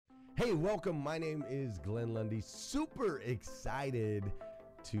Hey, welcome. My name is Glenn Lundy. Super excited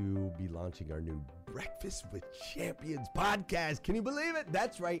to be launching our new Breakfast with Champions podcast. Can you believe it?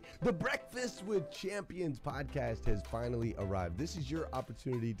 That's right. The Breakfast with Champions podcast has finally arrived. This is your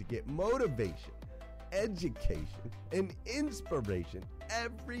opportunity to get motivation, education, and inspiration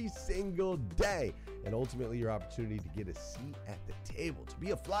every single day. And ultimately, your opportunity to get a seat at the table, to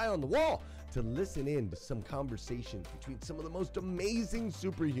be a fly on the wall, to listen in to some conversations between some of the most amazing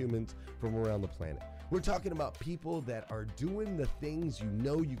superhumans from around the planet. We're talking about people that are doing the things you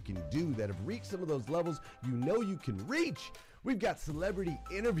know you can do, that have reached some of those levels you know you can reach. We've got celebrity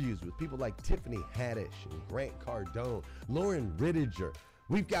interviews with people like Tiffany Haddish and Grant Cardone, Lauren Rittiger.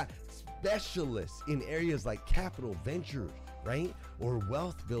 We've got specialists in areas like capital ventures, right? Or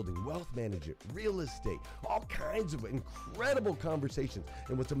wealth building, wealth management, real estate, all kinds of incredible conversations.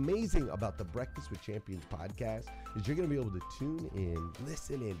 And what's amazing about the Breakfast with Champions podcast is you're going to be able to tune in,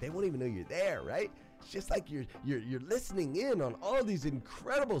 listen in. They won't even know you're there, right? It's just like you're listening in on all these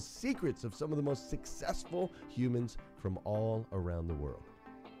incredible secrets of some of the most successful humans from all around the world.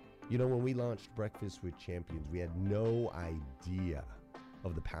 You know, when we launched Breakfast with Champions, we had no idea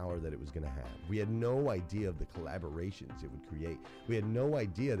of the power that it was going to have. We had no idea of the collaborations it would create. We had no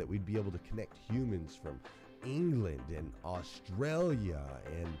idea that we'd be able to connect humans from England and Australia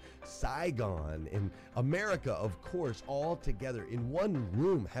and Saigon and America, of course, all together in one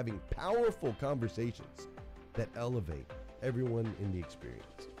room, having powerful conversations that elevate everyone in the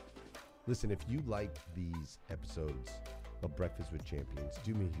experience. Listen, if you like these episodes of Breakfast with Champions,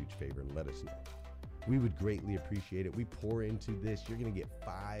 do me a huge favor and let us know. We would greatly appreciate it. We pour into this. You're going to get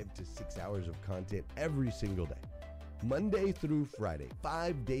 5 to 6 hours of content every single day, Monday through Friday,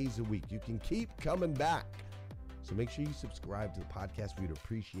 5 days a week. You can keep coming back. So make sure you subscribe to the podcast. We'd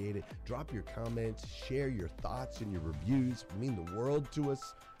appreciate it. Drop your comments, share your thoughts and your reviews. It would mean the world to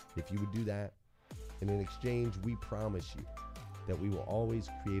us if you would do that. And in exchange, we promise you that we will always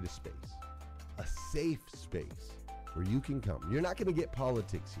create a space, a safe space where you can come. You're not going to get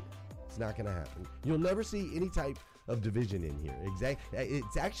politics here. It's not going to happen. You'll never see any type of division in here.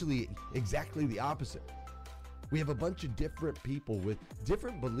 It's actually exactly the opposite. We have a bunch of different people with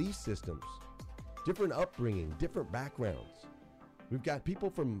different belief systems, different upbringing, different backgrounds. We've got people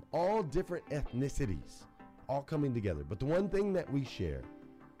from all different ethnicities all coming together. But the one thing that we share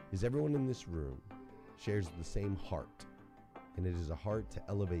is everyone in this room shares the same heart. And it is a heart to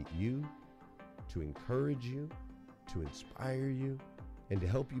elevate you, to encourage you, to inspire you, and to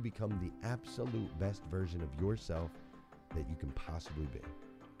help you become the absolute best version of yourself that you can possibly be.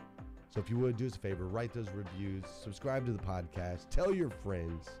 So if you would, do us a favor, write those reviews, subscribe to the podcast, tell your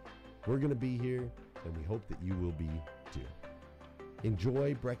friends. We're going to be here, and we hope that you will be too.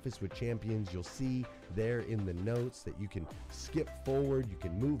 Enjoy Breakfast with Champions. You'll see there in the notes that you can skip forward, you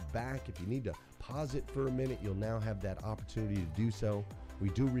can move back. If you need to pause it for a minute, you'll now have that opportunity to do so. We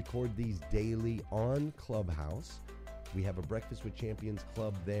do record these daily on Clubhouse. We have a Breakfast with Champions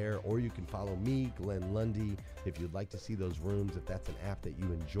club there, or you can follow me, Glenn Lundy, if you'd like to see those rooms. If that's an app that you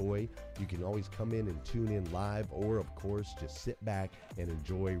enjoy, you can always come in and tune in live, or of course, just sit back and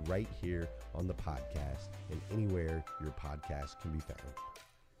enjoy right here on the podcast and anywhere your podcast can be found.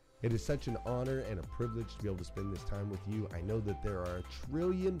 It is such an honor and a privilege to be able to spend this time with you. I know that there are a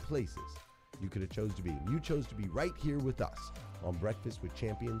trillion places you could have chose to be. You chose to be right here with us on Breakfast with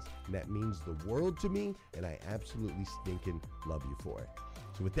Champions, and that means the world to me, and I absolutely stinking love you for it.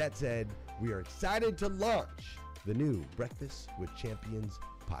 So with that said, we are excited to launch the new Breakfast with Champions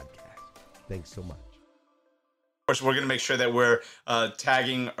podcast. Thanks so much. Of course, we're going to make sure that we're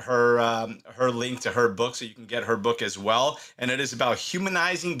tagging her link to her book so you can get her book as well. And it is about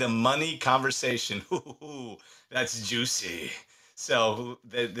humanizing the money conversation. Ooh, that's juicy. So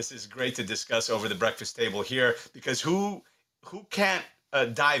this is great to discuss over the breakfast table here, because who can't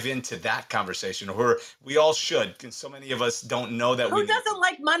dive into that conversation? Or we all should, because so many of us don't know that. Who doesn't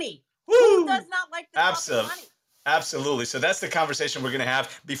like money? Woo! Who does not like the topic of money? Absolutely. So that's the conversation we're going to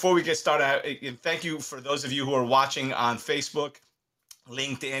have. Before we get started, and thank you for those of you who are watching on Facebook,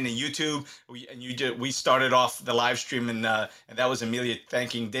 LinkedIn, and YouTube. We started off the live stream, and that was Amelia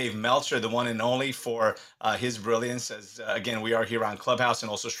thanking Dave Meltzer, the one and only, for his brilliance. As again, we are here on Clubhouse and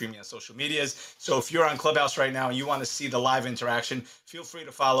also streaming on social medias. So if you're on Clubhouse right now and you want to see the live interaction, feel free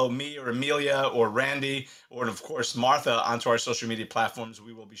to follow me or Amelia or Randy or, of course, Martha onto our social media platforms.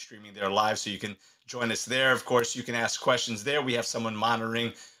 We will be streaming there live, so you can join us there. Of course, you can ask questions there. We have someone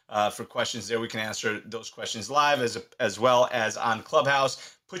monitoring for questions there. We can answer those questions live as well as on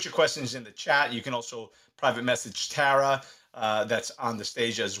Clubhouse. Put your questions in the chat. You can also private message Tara that's on the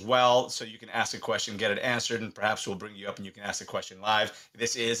stage as well. So you can ask a question, get it answered, and perhaps we'll bring you up and you can ask the question live.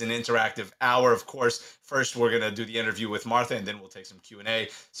 This is an interactive hour, of course. First, we're going to do the interview with Martha, and then we'll take some Q&A.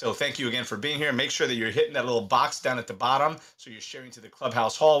 So thank you again for being here. Make sure that you're hitting that little box down at the bottom so you're sharing to the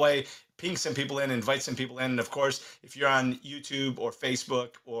Clubhouse hallway. Ping some people in, invite some people in. And of course, if you're on YouTube or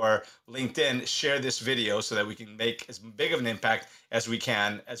Facebook or LinkedIn, share this video so that we can make as big of an impact as we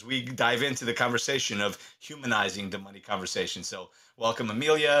can as we dive into the conversation of humanizing the money conversation. So welcome,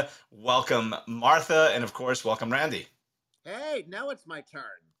 Amelia. Welcome, Martha. And of course, welcome, Randy. Hey, now it's my turn.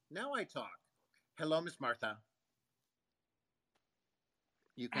 Now I talk. Hello, Miss Martha.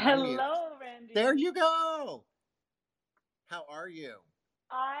 You can Hello, unmute. Randy. There you go. How are you?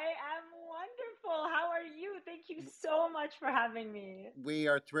 I am wonderful. How are you? Thank you so much for having me. We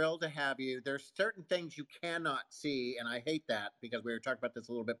are thrilled to have you. There's certain things you cannot see, and I hate that because we were talking about this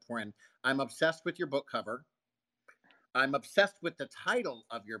a little bit before. And I'm obsessed with your book cover. I'm obsessed with the title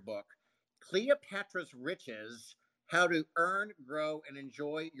of your book, Cleopatra's Riches: How to Earn, Grow, and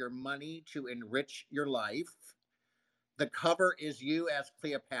Enjoy Your Money to Enrich Your Life. The cover is you as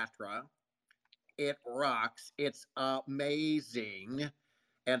Cleopatra. It rocks. It's amazing.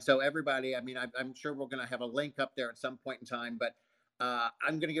 And so everybody, I mean, I'm sure we're going to have a link up there at some point in time, but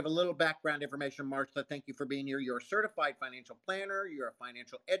I'm going to give a little background information. Martha, thank you for being here. You're a certified financial planner. You're a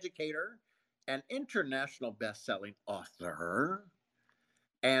financial educator, an international best-selling author,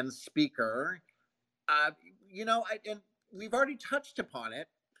 and speaker. And we've already touched upon it,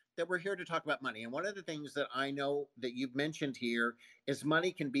 that we're here to talk about money. And one of the things that I know that you've mentioned here is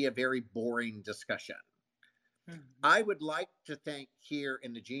money can be a very boring discussion. I would like to think here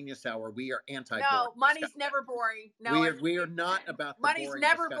in the Genius Hour, we are anti-boring. No, money's never boring. No, we are not about the money's boring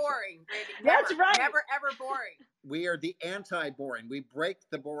never discussion. boring, Randy. That's right. Never, ever boring. We are the anti-boring. We break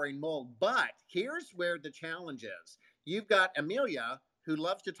the boring mold. But here's where the challenge is. You've got Amelia, who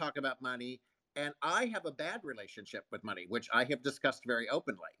loves to talk about money, and I have a bad relationship with money, which I have discussed very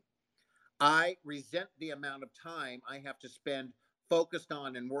openly. I resent the amount of time I have to spend focused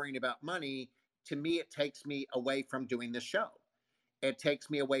on and worrying about money. To me, it takes me away from doing the show. It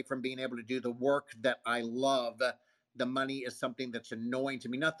takes me away from being able to do the work that I love. The money is something that's annoying to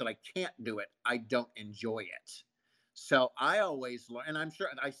me. Not that I can't do it. I don't enjoy it. So I always learn, and I'm sure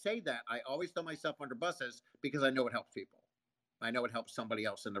I say that, I always throw myself under buses because I know it helps people. I know it helps somebody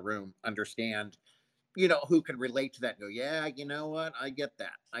else in the room understand, who can relate to that and go, yeah, you know what? I get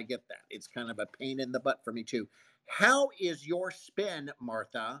that. I get that. It's kind of a pain in the butt for me too. How is your spin,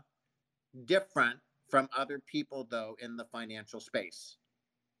 Martha, different from other people, though, in the financial space?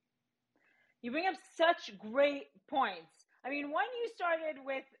 You bring up such great points. I mean, when you started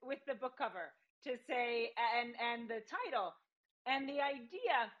with the book cover to say, and the title, and the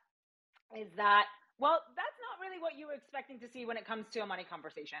idea is that, well, that's not really what you were expecting to see when it comes to a money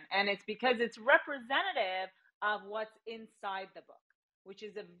conversation. And it's because it's representative of what's inside the book, which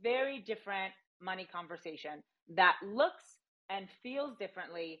is a very different money conversation that looks and feels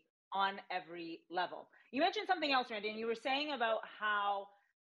differently on every level. You mentioned something else, Randy, and you were saying about how,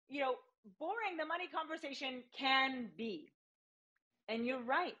 boring the money conversation can be. And you're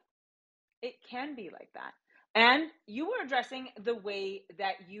right. It can be like that. And you were addressing the way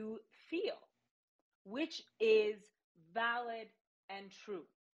that you feel, which is valid and true.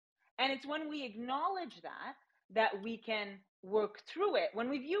 And it's when we acknowledge that we can work through it. When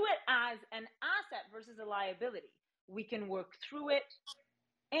we view it as an asset versus a liability, we can work through it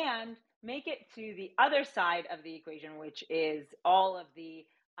and make it to the other side of the equation, which is all of the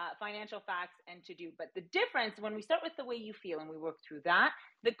financial facts and to do. But the difference, when we start with the way you feel and we work through that,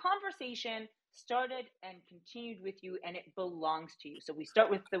 the conversation started and continued with you, and it belongs to you. So we start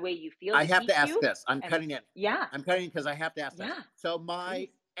with the way you feel. I have to ask this. I'm cutting it. Yeah. I'm cutting because I have to ask this. Yeah. So my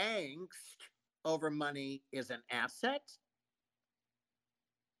angst over money is an asset?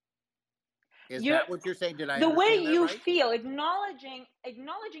 Is that what you're saying? Did I understand the way that you right? feel, acknowledging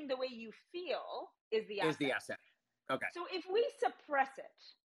the way you feel is the asset. Is the asset. Okay. So if we suppress it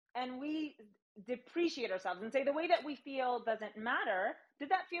and we depreciate ourselves and say the way that we feel doesn't matter, did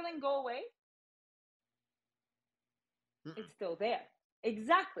that feeling go away? It's still there.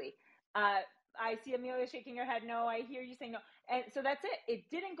 Exactly. I see Amelia shaking her head. No, I hear you saying no. And so that's it. It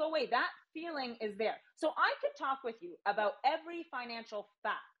didn't go away. That feeling is there. So I could talk with you about every financial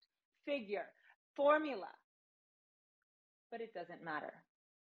fact, figure, formula, but it doesn't matter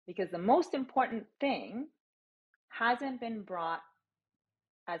because the most important thing hasn't been brought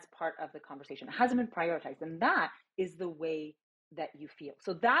as part of the conversation. It hasn't been prioritized. And that is the way that you feel.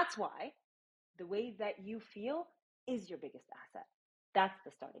 So that's why the way that you feel is your biggest asset. That's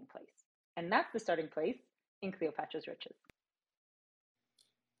the starting place. And that's the starting place in Cleopatra's Riches.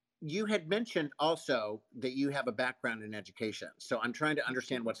 you had mentioned also that you have a background in education. So I'm trying to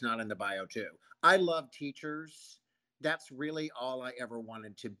understand what's not in the bio too. I love teachers. That's really all I ever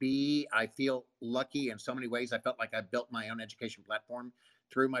wanted to be. I feel lucky in so many ways. I felt like I built my own education platform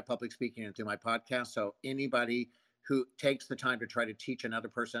through my public speaking and through my podcast. So anybody who takes the time to try to teach another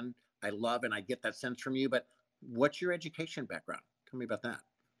person, I love, and I get that sense from you. But what's your education background? Tell me about that.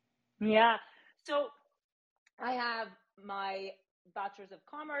 Yeah. So I have my bachelor's of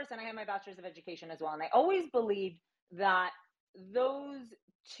commerce and I have my bachelor's of education as well. And I always believed that those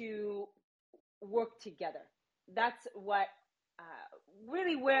two work together. That's what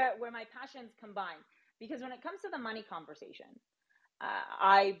really where my passions combine. Because when it comes to the money conversation,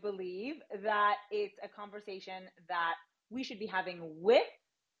 I believe that it's a conversation that we should be having with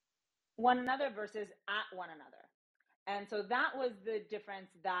one another versus at one another. And so that was the difference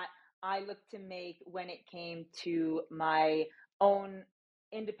that I looked to make when it came to my own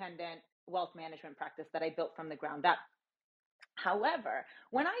independent wealth management practice that I built from the ground up. However,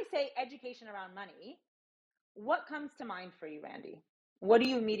 when I say education around money, what comes to mind for you, Randy? What do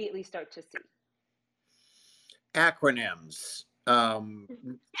you immediately start to see? Acronyms.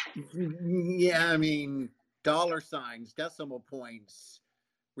 Yeah, I mean, dollar signs, decimal points,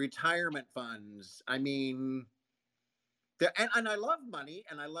 retirement funds. I mean, and I love money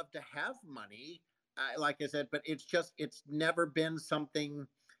and I love to have money, like I said, but it's never been something,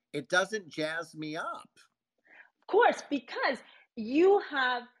 it doesn't jazz me up. Of course, because you've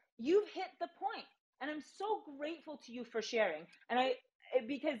hit the point, and I'm so grateful to you for sharing. And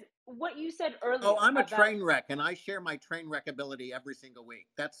because what you said earlier. Oh, I'm a about train wreck, and I share my train wreck ability every single week.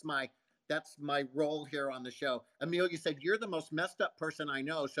 That's my role here on the show. Amelia said, "You're the most messed up person I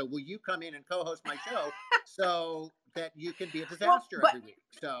know. So will you come in and co-host my show so that you can be a disaster every week?"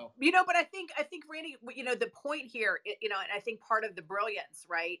 So but I think Randy, the point here, and I think part of the brilliance,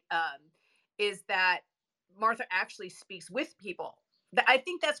 right, is that Martha actually speaks with people. I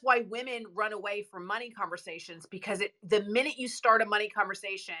think that's why women run away from money conversations, because the minute you start a money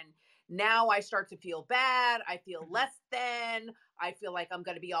conversation, now I start to feel bad. I feel less than. I feel like I'm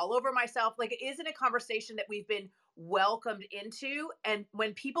going to be all over myself. Like, it isn't a conversation that we've been welcomed into. And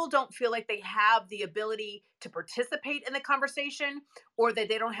when people don't feel like they have the ability to participate in the conversation, or that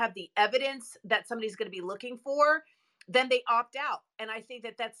they don't have the evidence that somebody's going to be looking for, then they opt out. And I think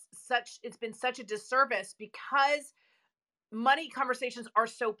that it's been such a disservice, because money conversations are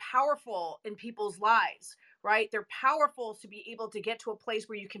so powerful in people's lives, right? They're powerful to be able to get to a place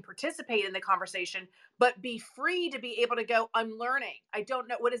where you can participate in the conversation, but be free to be able to go, I'm learning. I don't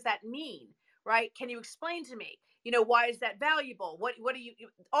know. What does that mean? Right? Can you explain to me? Why is that valuable? What do you,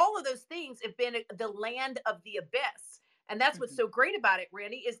 all of those things have been the land of the abyss. And that's what's so great about it,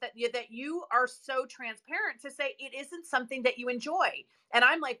 Randy, is that you are so transparent to say it isn't something that you enjoy. And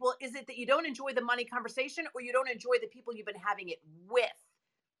I'm like, well, is it that you don't enjoy the money conversation, or you don't enjoy the people you've been having it with?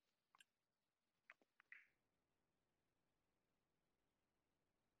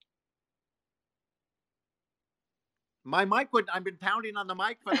 my mic I've been pounding on the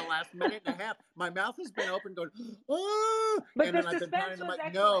mic for the last minute and a half. My mouth has been open going, oh, but and the then I've been suspense pounding the was mic.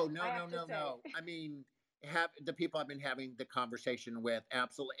 excellent, No. I mean, have the people I've been having the conversation with,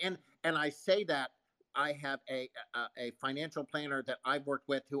 absolutely. And I say that I have a financial planner that I've worked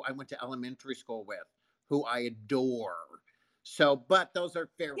with, who I went to elementary school with, who I adore. So, but those are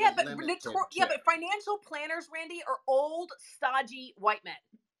fairly limited. But financial planners, Randy, are old, stodgy white men.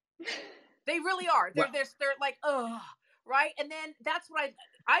 They really are. They're like, oh, right. And then that's what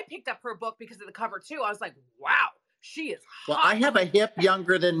I picked up her book because of the cover too. I was like, wow, she is hot. Well, I have a hip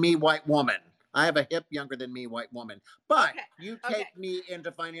younger than me white woman. But okay. You take me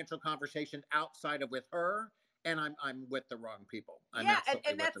into financial conversation outside of with her, and I'm with the wrong people. And that's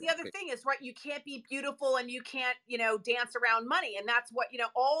the other thing is, right, you can't be beautiful and you can't, dance around money. And that's what,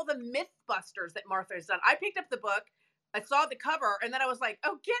 all the myth busters that Martha has done. I picked up the book, I saw the cover, and then I was like,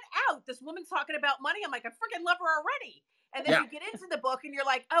 oh, get out. This woman's talking about money. I'm like, I freaking love her already. And then you get into the book and you're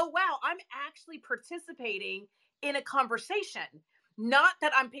like, oh, wow, I'm actually participating in a conversation. Not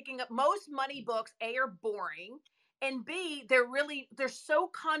that I'm picking up. Most money books, A, are boring, and B, they're so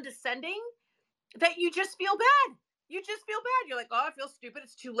condescending that you just feel bad. You're like, oh, I feel stupid.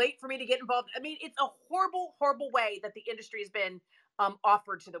 It's too late for me to get involved. I mean, it's a horrible, horrible way that the industry has been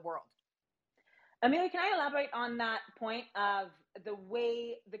offered to the world. Amelia, can I elaborate on that point of the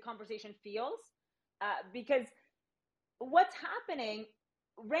way the conversation feels? Because what's happening,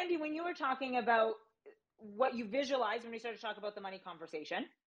 Randy, when you were talking about what you visualized when we started to talk about the money conversation,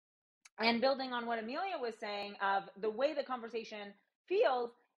 and building on what Amelia was saying of the way the conversation feels,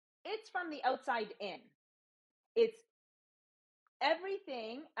 it's from the outside in. It's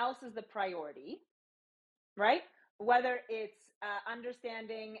everything else is the priority, right? Whether it's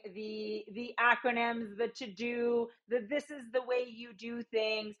understanding the acronyms, the to-do, this is the way you do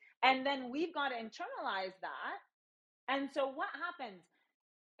things, and then we've got to internalize that. And so what happens?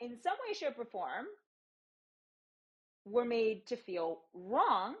 In some way, shape, or form, we're made to feel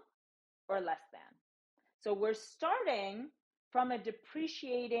wrong or less than. So we're starting from a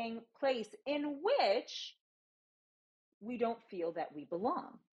depreciating place in which we don't feel that we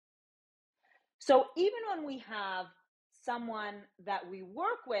belong. So even when we have someone that we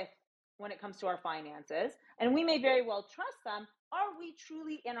work with when it comes to our finances, and we may very well trust them, are we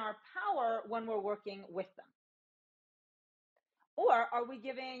truly in our power when we're working with them? Or are we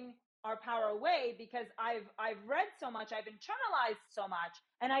giving our power away because I've read so much, I've internalized so much,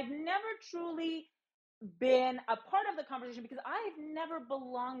 and I've never truly been a part of the conversation because I've never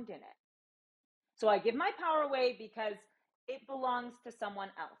belonged in it. So I give my power away because it belongs to someone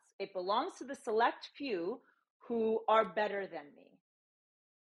else. It belongs to the select few who are better than me.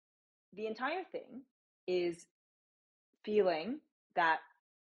 The entire thing is feeling that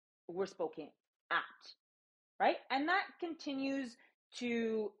we're spoken at, right? And that continues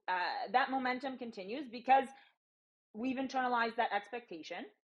to, that momentum continues because we've internalized that expectation,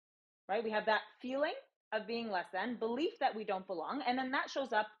 right? We have that feeling of being less than, belief that we don't belong, and then that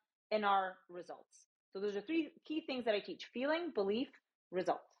shows up in our results. So those are three key things that I teach: feeling, belief,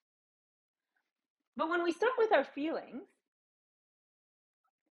 results. But when we start with our feelings,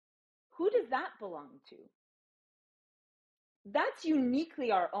 who does that belong to? That's uniquely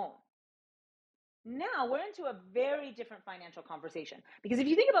our own. Now we're into a very different financial conversation, because if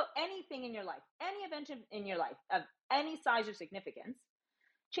you think about anything in your life, any event in your life of any size or significance,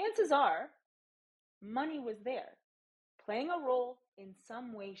 chances are money was there, playing a role in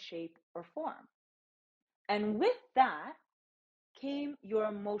some way, shape, or form. And with that came your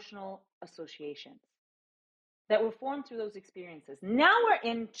emotional associations that were formed through those experiences. Now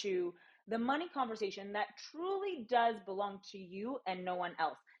we're into the money conversation that truly does belong to you and no one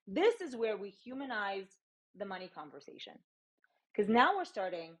else. This is where we humanize the money conversation, because now we're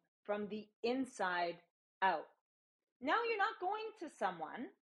starting from the inside out. Now you're not going to someone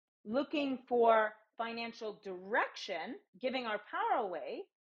looking for financial direction, giving our power away.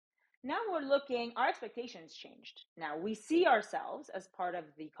 Now we're looking, our expectations changed. Now we see ourselves as part of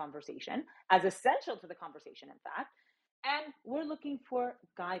the conversation, as essential to the conversation, in fact, and we're looking for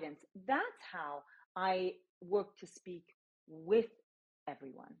guidance. That's how I work to speak with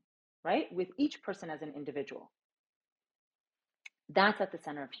everyone, right? With each person as an individual. That's at the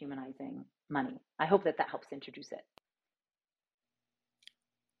center of humanizing money. I hope that helps introduce it.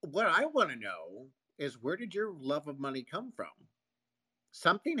 What I want to know is, where did your love of money come from?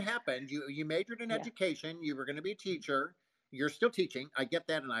 Something happened. You majored in education. You were going to be a teacher. You're still teaching. I get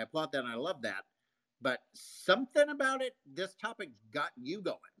that, and I applaud that, and I love that. But something about it, this topic got you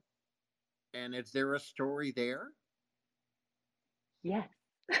going. And is there a story there? Yes.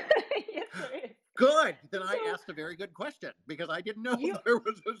 Yes, there is. Good. Then I asked a very good question, because I didn't know there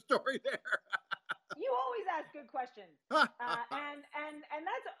was a story there. You always ask good questions, and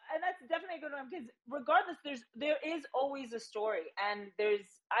that's definitely a good one, because regardless, there is always a story, and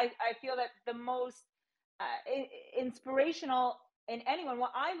I feel that the most inspirational in anyone,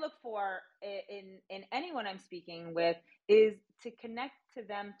 what I look for in anyone I'm speaking with, is to connect to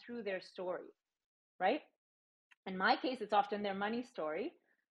them through their story, right? In my case, it's often their money story,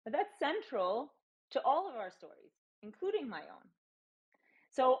 but that's central to all of our stories, including my own.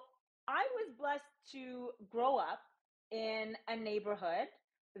 So I was blessed to grow up in a neighborhood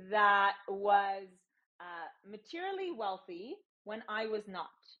that was materially wealthy when I was not.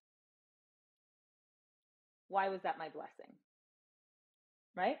 Why was that my blessing?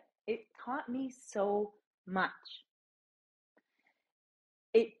 Right? It taught me so much.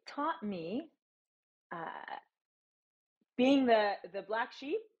 It taught me being the black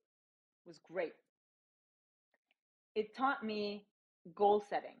sheep was great. It taught me goal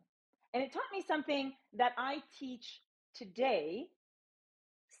setting. And it taught me something that I teach today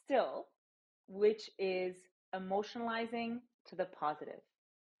still, which is emotionalizing to the positive.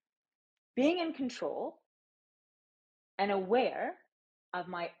 Being in control and aware of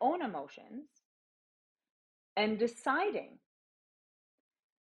my own emotions and deciding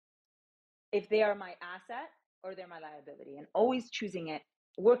if they are my asset or they're my liability, and always choosing it,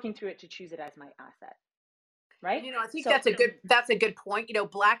 working through it to choose it as my asset. Right? I think that's a good point.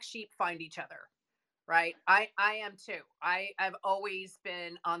 Black sheep find each other, right? I am too. I've always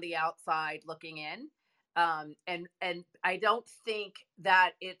been on the outside looking in. And I don't think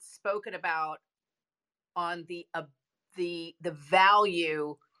that it's spoken about on the the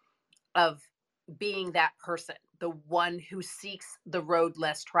value of being that person, the one who seeks the road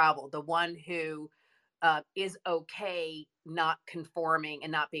less traveled, the one who is okay not conforming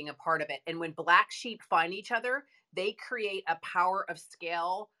and not being a part of it. And when black sheep find each other, they create a power of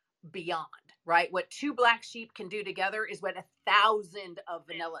scale beyond, right? What two black sheep can do together is what 1,000 of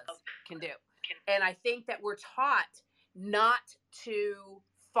vanillas can do. And I think that we're taught not to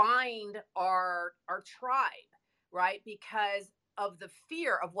find our tribe, right? Because of the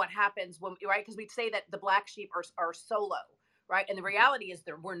fear of what happens when, right? Because we say that the black sheep are solo, right? And the reality is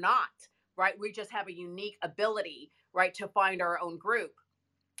that we're not, right? We just have a unique ability, right, to find our own group.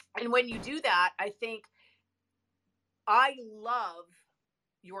 And when you do that, I think I love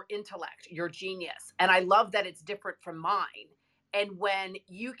your intellect, your genius, and I love that it's different from mine. And when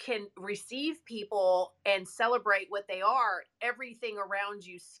you can receive people and celebrate what they are, everything around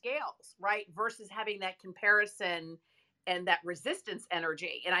you scales, right? Versus having that comparison and that resistance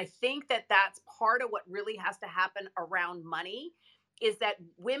energy. And I think that that's part of what really has to happen around money, is that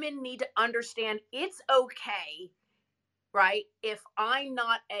women need to understand it's okay, right? If I'm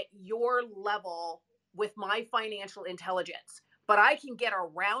not at your level with my financial intelligence, but I can get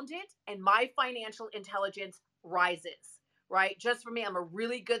around it and my financial intelligence rises, right? Just for me, I'm a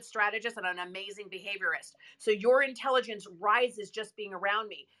really good strategist and an amazing behaviorist. So your intelligence rises just being around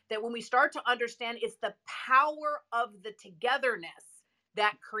me. That when we start to understand it's the power of the togetherness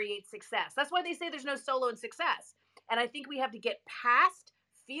that creates success. That's why they say there's no solo in success. And I think we have to get past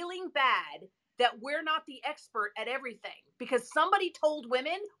feeling bad that we're not the expert at everything, because somebody told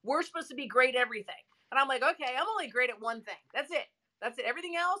women we're supposed to be great at everything. And I'm like, okay, I'm only great at one thing. That's it. That's it.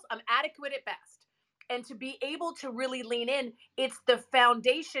 Everything else, I'm adequate at best. And to be able to really lean in, it's the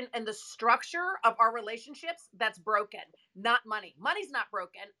foundation and the structure of our relationships that's broken, not money. Money's not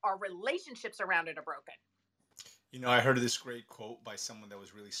broken. Our relationships around it are broken. You know, I heard this great quote by someone that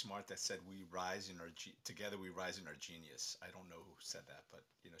was really smart that said, "We rise in our together. We rise in our genius." I don't know who said that, but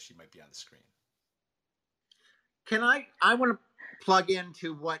you know, she might be on the screen. Can I want to plug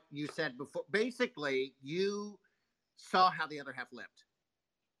into what you said before. Basically, you saw how the other half lived.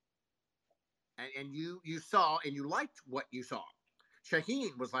 And you saw and you liked what you saw.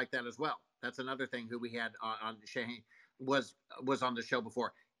 Shaheen was like that as well. That's another thing who we had on Shaheen was on the show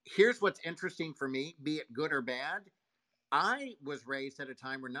before. Here's what's interesting for me, be it good or bad. I was raised at a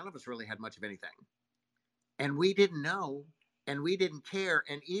time where none of us really had much of anything. And we didn't know and we didn't care.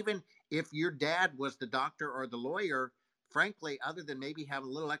 And even if your dad was the doctor or the lawyer, frankly, other than maybe having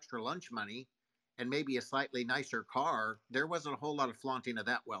a little extra lunch money and maybe a slightly nicer car, there wasn't a whole lot of flaunting of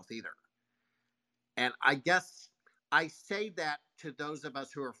that wealth either. And I guess I say that to those of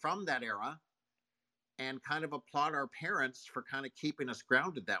us who are from that era and kind of applaud our parents for kind of keeping us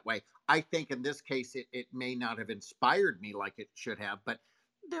grounded that way. I think in this case, it may not have inspired me like it should have, but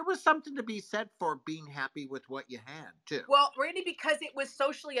there was something to be said for being happy with what you had too. Well, Randy, because it was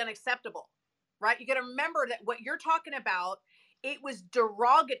socially unacceptable, right? You got to remember that what you're talking about, it was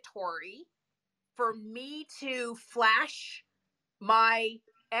derogatory for me to flash my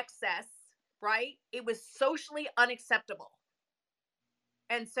excess, right? It was socially unacceptable.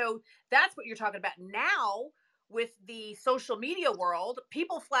 And so that's what you're talking about. Now, with the social media world,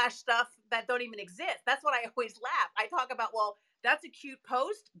 people flash stuff that don't even exist. That's what I always laugh. I talk about, well, that's a cute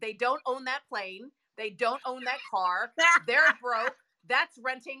post. They don't own that plane. They don't own that car. They're broke. That's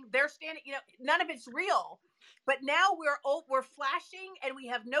renting. They're standing, you know, none of it's real. But now we're flashing and we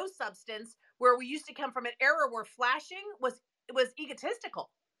have no substance, where we used to come from an era where flashing was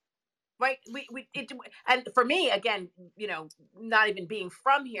egotistical. Right. And for me, again, you know, not even being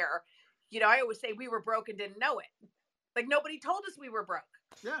from here, you know, I always say we were broke and didn't know it. Like nobody told us we were broke.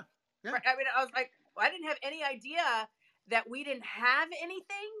 Yeah. Right? I mean, I was like, I didn't have any idea that we didn't have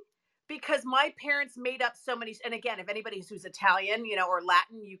anything, because my parents made up so many. And again, if anybody who's Italian, you know, or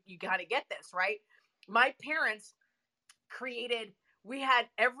Latin, you kind of get this, right? My parents created, we had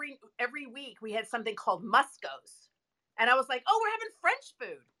every week we had something called Muscos. And I was like, oh, we're having French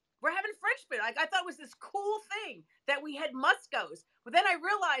food. We're having French food. Like I thought it was this cool thing that we had Muscos. But then I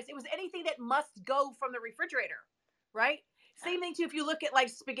realized it was anything that must go from the refrigerator, right? Same thing too if you look at like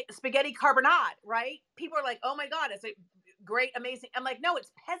spaghetti carbonara, right? People are like, oh my God, it's a great, amazing. I'm like, no,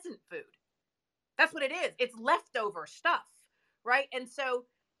 it's peasant food. That's what it is. It's leftover stuff, right? And so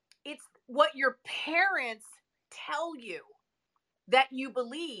it's what your parents tell you that you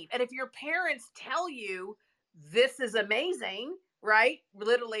believe. And if your parents tell you this is amazing, right?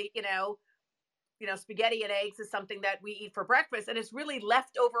 Literally, you know, spaghetti and eggs is something that we eat for breakfast, and it's really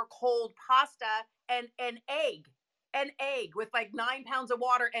leftover cold pasta and an egg with like 9 pounds of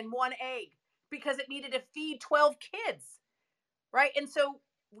water and one egg. because it needed to feed 12 kids, right? And so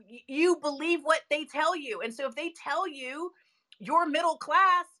you believe what they tell you. And so if they tell you you're middle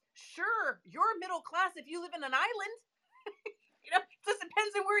class, sure, you're middle class if you live in an island. It just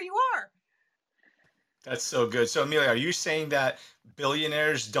depends on where you are. That's so good. So, Amelia, are you saying that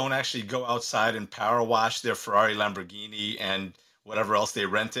billionaires don't actually go outside and power wash their Ferrari, Lamborghini, and whatever else they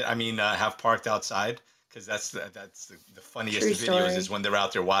rented? I mean, have parked outside? Because that's the funniest True videos story. is when they're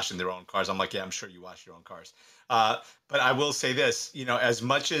out there washing their own cars. I'm like, yeah, I'm sure you wash your own cars. But I will say this, as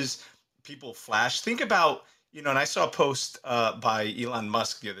much as people flash, think about, and I saw a post by Elon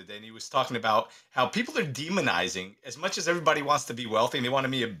Musk the other day, and he was talking about how people are demonizing as much as everybody wants to be wealthy and they want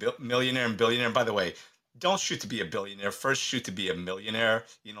to be a millionaire and billionaire. And by the way, don't shoot to be a billionaire. First, shoot to be a millionaire.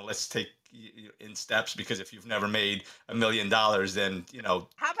 Let's take in steps, because if you've never made $1 million, then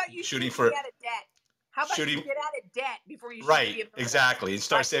how about you shooting shoot for to get out of debt? How about shooting you get out of debt before you shoot to be a right, millionaire? exactly, and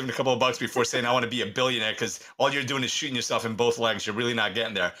start saving a couple of bucks before saying I want to be a billionaire, because all you're doing is shooting yourself in both legs. You're really not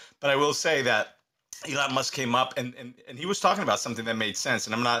getting there. But I will say that Elon Musk came up and he was talking about something that made sense,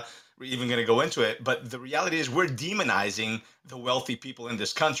 and I'm not even going to go into it, but the reality is we're demonizing the wealthy people in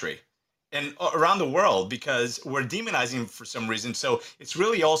this country and around the world because we're demonizing them for some reason. So it's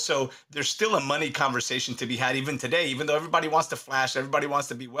really also, there's still a money conversation to be had even today, even though everybody wants to flash, everybody wants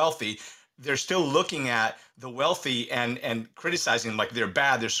to be wealthy. They're still looking at the wealthy and criticizing them like they're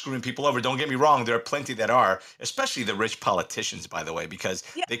bad, they're screwing people over. Don't get me wrong, there are plenty that are, especially the rich politicians, by the way, because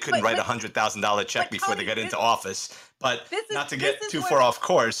they couldn't write $100,000 check before they got into office. But not to get too far off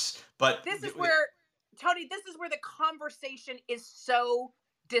course, but this is where, Tony, this is where the conversation is so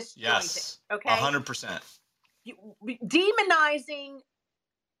disjointed. Yes, okay, 100%. Demonizing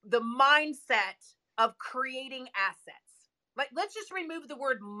the mindset of creating assets. Like, let's just remove the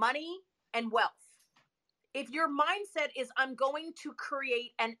word money and wealth. If your mindset is I'm going to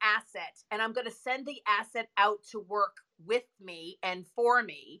create an asset and I'm going to send the asset out to work with me and for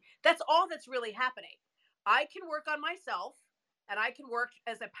me, that's all that's really happening. I can work on myself and I can work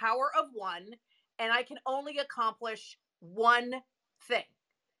as a power of one, and I can only accomplish one thing.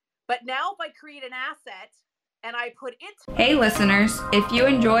 But now if I create an asset and I put it... Hey listeners, if you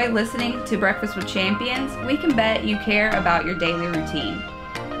enjoy listening to Breakfast with Champions, we can bet you care about your daily routine.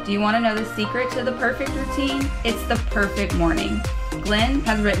 Do you want to know the secret to the perfect routine? It's the perfect morning. Glenn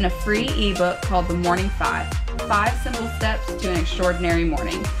has written a free ebook called The Morning 5, 5 simple steps to an extraordinary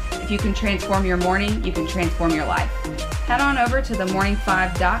morning. If you can transform your morning, you can transform your life. Head on over to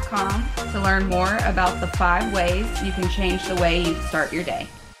themorning5.com to learn more about the 5 ways you can change the way you start your day.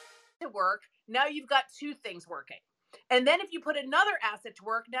 To work, now you've got 2 things working. And then if you put another asset to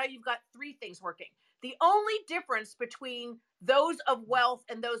work, now you've got 3 things working. The only difference between those of wealth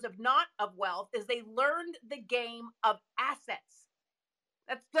and those of not of wealth is they learned the game of assets.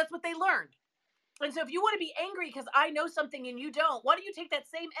 That's what they learned. And so if you want to be angry because I know something and you don't, why don't you take that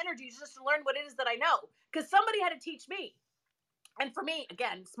same energy just to learn what it is that I know? Because somebody had to teach me. And for me,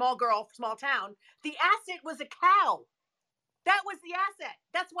 again, small girl, small town, the asset was a cow. That was the asset.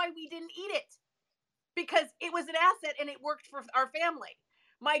 That's why we didn't eat it, because it was an asset and it worked for our family.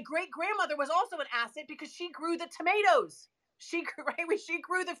 My great grandmother was also an asset because she grew the tomatoes. She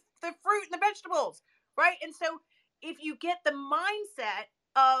grew the fruit and the vegetables, right? And so if you get the mindset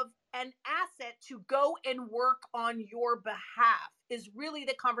of an asset to go and work on your behalf is really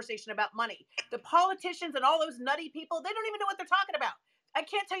the conversation about money. The politicians and all those nutty people, they don't even know what they're talking about. I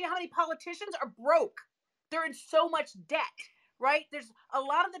can't tell you how many politicians are broke. They're in so much debt, right? There's a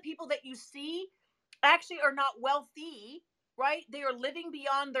lot of the people that you see actually are not wealthy, right? They are living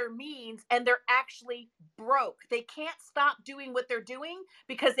beyond their means and they're actually broke. They can't stop doing what they're doing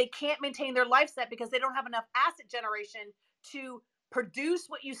because they can't maintain their lifestyle because they don't have enough asset generation to produce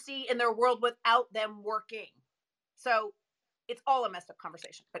what you see in their world without them working. So it's all a messed up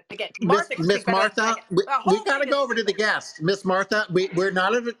conversation. But again, Martha, Miss Martha, we got to go over to the guest. Miss Martha, we're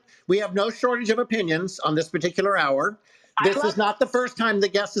not we have no shortage of opinions on this particular hour. This is not the first time the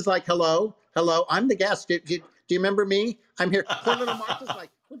guest is like, hello, I'm the guest. Do you remember me? I'm here. Poor little Martha's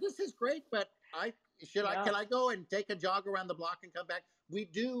like, well, this is great, but can I go and take a jog around the block and come back? We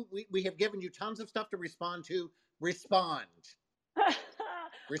have given you tons of stuff to respond to. Respond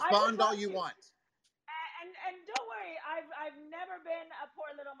all you want. And don't worry, I've never been a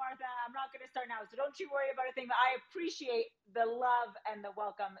poor little Martha. I'm not going to start now, so don't you worry about a thing. But I appreciate the love and the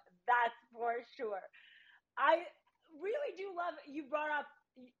welcome. That's for sure. I really do love you brought up.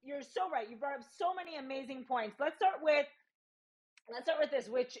 You're so right. You brought up so many amazing points. Let's start with this,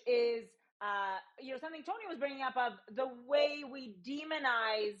 which is something Tony was bringing up of the way we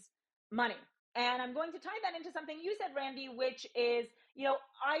demonize money. And I'm going to tie that into something you said, Randy, which is, you know,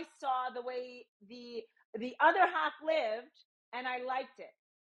 I saw the way the other half lived and I liked it.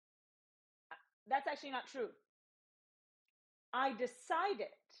 That's actually not true. I decided.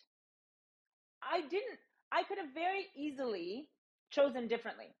 I could have very easily chosen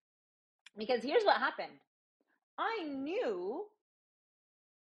differently. Because here's what happened. I knew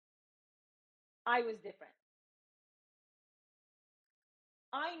I was different.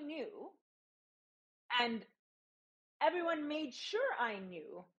 I knew, and everyone made sure I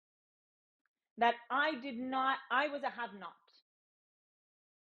knew, that I was a have not.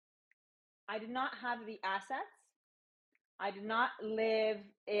 I did not have the assets. I did not live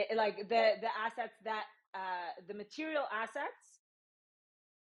like the assets that, the material assets.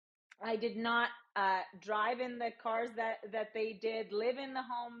 I did not drive in the cars that they did, live in the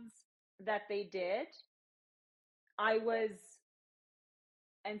homes that they did. I was,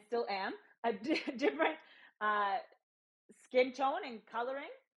 and still am, a different skin tone and coloring.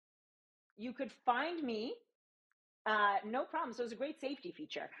 You could find me, no problem. So it was a great safety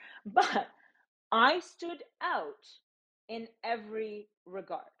feature. But I stood out in every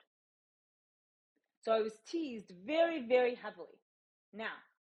regard. So I was teased very, very heavily. Now,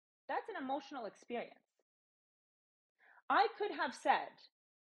 that's an emotional experience. I could have said,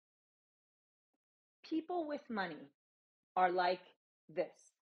 people with money are like this.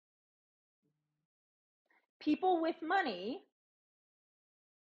 People with money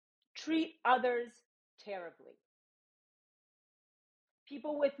treat others terribly.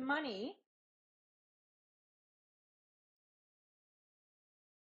 People with money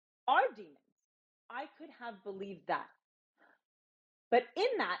are demons. I could have believed that. But in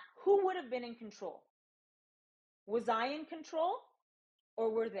that, who would have been in control? Was I in control or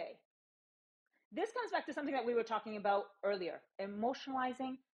were they? This comes back to something that we were talking about earlier,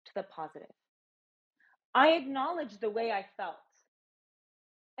 emotionalizing to the positive. I acknowledged the way I felt.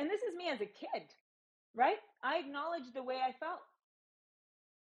 And this is me as a kid, right? I acknowledged the way I felt.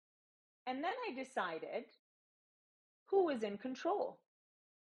 And then I decided who was in control.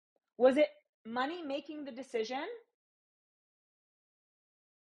 Was it money making the decision?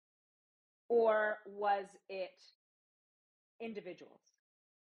 Or was it individuals?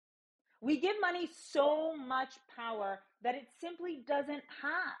 We give money so much power that it simply doesn't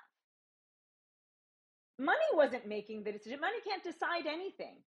have. Money wasn't making the decision. Money can't decide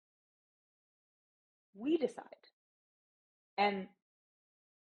anything. We decide. And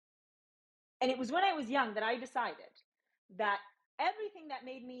it was when I was young that I decided that everything that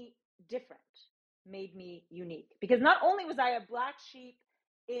made me different made me unique. Because not only was I a black sheep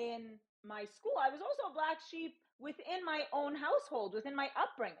in my school, I was also a black sheep within my own household, within my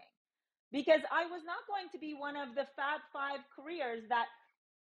upbringing. Because I was not going to be one of the Fab Five careers that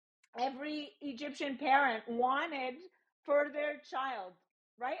every Egyptian parent wanted for their child,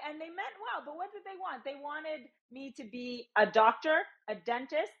 right? And they meant well, but what did they want? They wanted me to be a doctor, a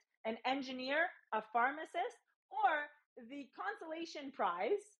dentist, an engineer, a pharmacist, or the consolation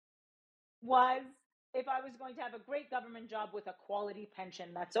prize was if I was going to have a great government job with a quality pension.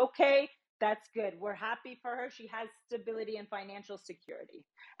 That's okay. That's good. We're happy for her. She has stability and financial security.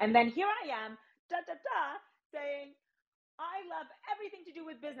 And then here I am, saying, I love everything to do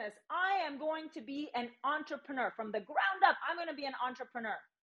with business. I am going to be an entrepreneur from the ground up. I'm going to be an entrepreneur.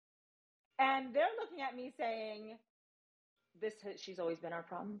 And they're looking at me saying, she's always been our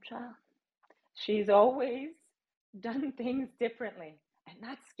problem child. She's always done things differently. And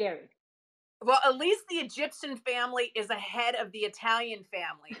that's scary. Well, at least the Egyptian family is ahead of the Italian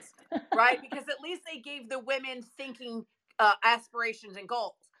families, right? Because at least they gave the women thinking aspirations and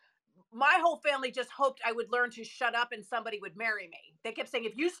goals. My whole family just hoped I would learn to shut up and somebody would marry me. They kept saying,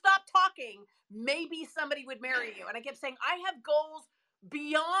 if you stop talking, maybe somebody would marry you. And I kept saying, I have goals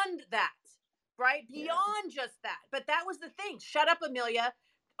beyond that, right? Beyond just that. But that was the thing. Shut up, Amelia.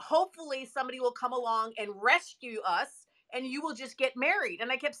 Hopefully somebody will come along and rescue us and you will just get married.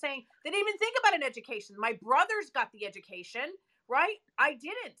 And I kept saying, they didn't even think about an education. My brothers got the education, right? I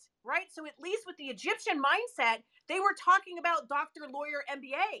didn't, right? So at least with the Egyptian mindset, they were talking about doctor, lawyer,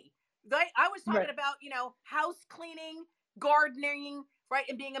 MBA. I was talking about, house cleaning, gardening, right?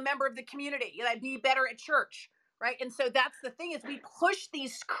 And being a member of the community, be better at church, right? And so that's the thing is we push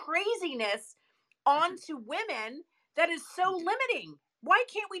these craziness onto women that is so limiting. Why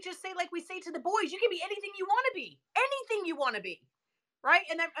can't we just say, like we say to the boys, you can be anything you want to be, right?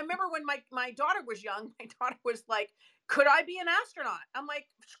 And I remember when my daughter was young, my daughter was like, could I be an astronaut? I'm like,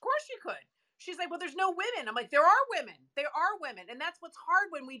 of course you could. She's like, well, there's no women. I'm like, there are women. There are women. And that's what's hard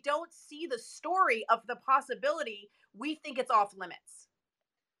when we don't see the story of the possibility. We think it's off limits.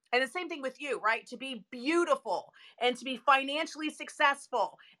 And the same thing with you, right? To be beautiful and to be financially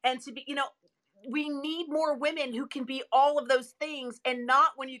successful and to be, we need more women who can be all of those things, and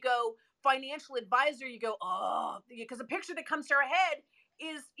not when you go financial advisor, you go, oh, because the picture that comes to our head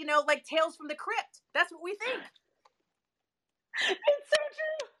is, like Tales from the Crypt. That's what we think. It's so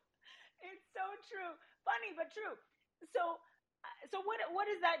true. It's so true. Funny, but true. So what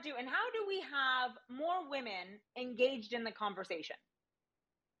does that do? And how do we have more women engaged in the conversation?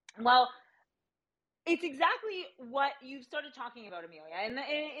 Well, it's exactly what you've started talking about, Amelia. And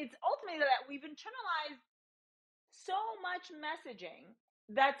it's ultimately that we've internalized so much messaging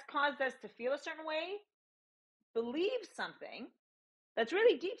that's caused us to feel a certain way, believe something that's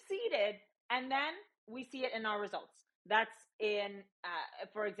really deep-seated, and then we see it in our results. That's in,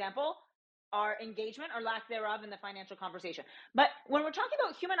 for example, our engagement or lack thereof in the financial conversation. But when we're talking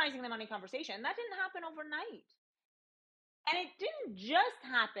about humanizing the money conversation, that didn't happen overnight. And it didn't just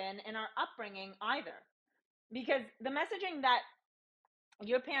happen in our upbringing either. Because the messaging that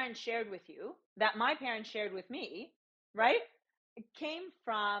your parents shared with you, that my parents shared with me, right, it came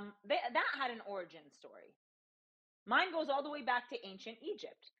from, that had an origin story. Mine goes all the way back to ancient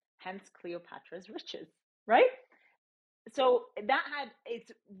Egypt, hence Cleopatra's riches, right? So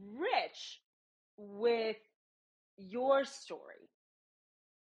it's rich with your story.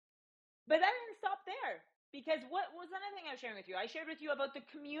 But that didn't stop there, because what was another thing I was sharing with you? I shared with you about the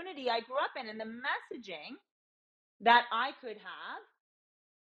community I grew up in and the messaging that I could have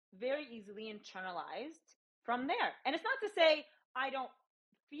very easily internalized from there. And it's not to say I don't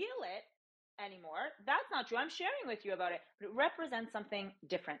feel it anymore. That's not true. I'm sharing with you about it, but it represents something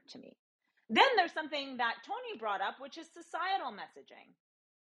different to me. Then there's something that Tony brought up, which is societal messaging.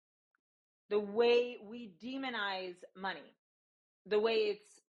 The way we demonize money, the way it's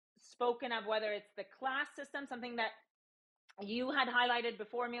spoken of, whether it's the class system, something that you had highlighted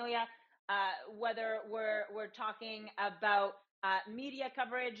before, Amelia, whether we're talking about media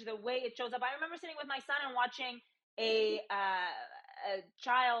coverage, the way it shows up. I remember sitting with my son and watching a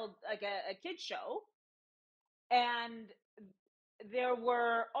child, like a kid's show, and there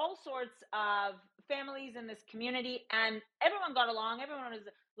were all sorts of families in this community, and everyone got along. Everyone was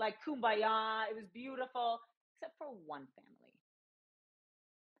like kumbaya. It was beautiful, except for one family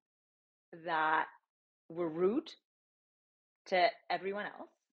that were rude to everyone else,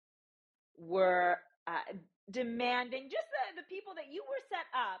 were demanding, just the people that you were set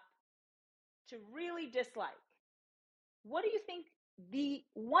up to really dislike. What do you think the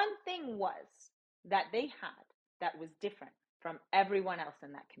one thing was that they had that was different from everyone else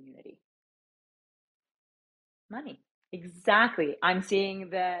in that community? Money. Exactly. I'm seeing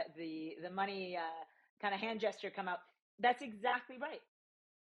the money kind of hand gesture come out. That's exactly right.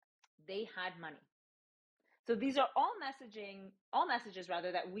 They had money. So these are all messages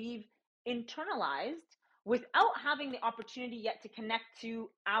rather, that we've internalized without having the opportunity yet to connect to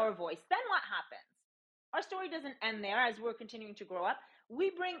our voice. Then what happens? Our story doesn't end there. As we're continuing to grow up,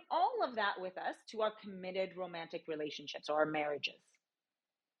 we bring all of that with us to our committed romantic relationships or our marriages,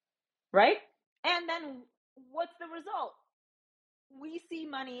 right? And then what's the result? We see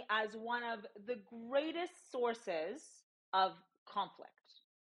money as one of the greatest sources of conflict.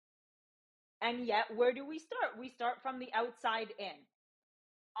 And yet, where do we start? We start from the outside in.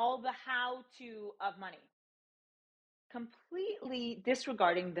 All the how-to of money. Completely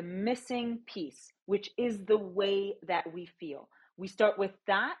disregarding the missing piece, which is the way that we feel. We start with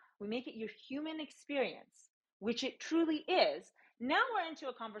that. We make it your human experience, which it truly is. Now we're into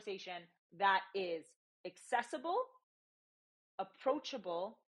a conversation that is accessible,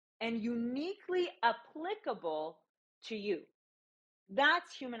 approachable, and uniquely applicable to you.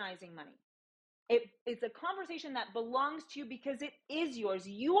 That's humanizing money. It's a conversation that belongs to you because it is yours.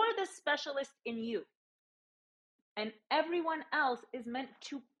 You are the specialist in you. And everyone else is meant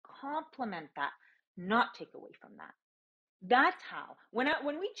to complement that, not take away from that. That's how. When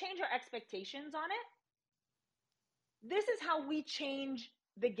we change our expectations on it, this is how we change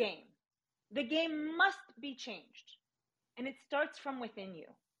the game. The game must be changed. And it starts from within you.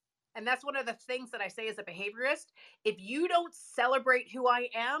 And that's one of the things that I say as a behaviorist. If you don't celebrate who I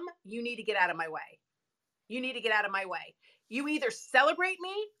am, you need to get out of my way. You need to get out of my way. You either celebrate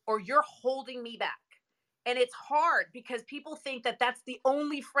me or you're holding me back. And it's hard because people think that that's the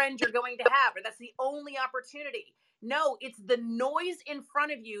only friend you're going to have, or that's the only opportunity. No, it's the noise in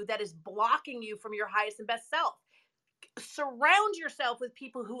front of you that is blocking you from your highest and best self. Surround yourself with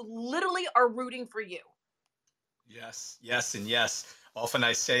people who literally are rooting for you. Yes, yes, and yes. Often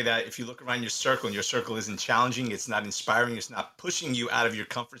I say that if you look around your circle and your circle isn't challenging, it's not inspiring, it's not pushing you out of your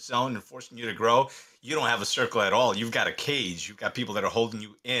comfort zone and forcing you to grow, you don't have a circle at all. You've got a cage. You've got people that are holding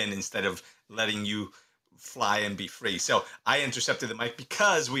you in instead of letting you fly and be free. So I intercepted the mic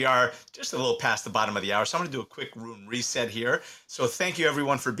because we are just a little past the bottom of the hour. So I'm going to do a quick room reset here. So thank you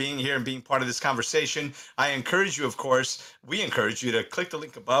everyone for being here and being part of this conversation. I encourage you, of course, we encourage you to click the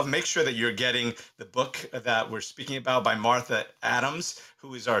link above. Make sure that you're getting the book that we're speaking about by Martha Adams,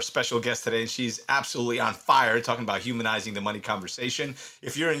 who is our special guest today. And she's absolutely on fire talking about humanizing the money conversation.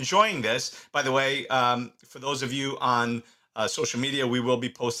 If you're enjoying this, by the way, for those of you on social media, we will be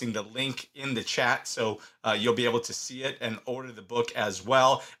posting the link in the chat, so you'll be able to see it and order the book as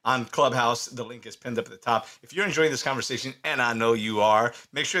well. On Clubhouse, the link is pinned up at the top. If you're enjoying this conversation, and I know you are,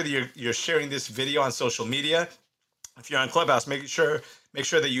 make sure that you're sharing this video on social media. If you're on Clubhouse, make sure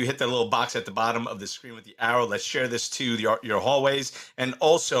that you hit the little box at the bottom of the screen with the arrow. Let's share this to your hallways, and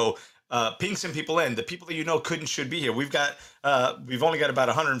also ping some people in. The people that you know could and should be here. We've only got about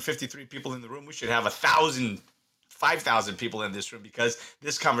 153 people in the room. We should have 5,000 people in this room because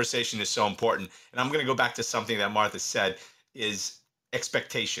this conversation is so important. And I'm going to go back to something that Martha said is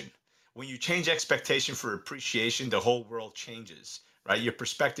expectation. When you change expectation for appreciation, the whole world changes, right? Your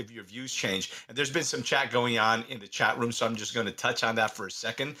perspective, your views change. And there's been some chat going on in the chat room, so I'm just going to touch on that for a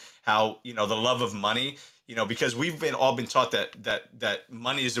second. How, the love of money, because we've all been taught that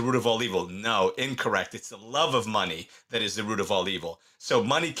money is the root of all evil. No, incorrect. It's the love of money that is the root of all evil. So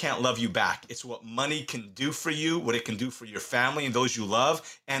money can't love you back. It's what money can do for you, what it can do for your family and those you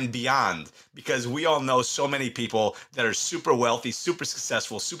love, and beyond. Because we all know so many people that are super wealthy, super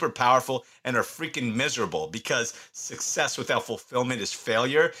successful, super powerful, and are freaking miserable because success without fulfillment is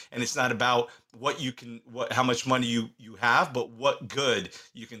failure. And it's not about how much money you have, but what good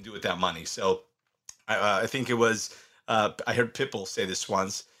you can do with that money. So I think it was, I heard Pitbull say this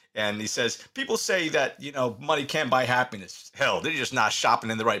once, and he says, people say that, money can't buy happiness. Hell, they're just not shopping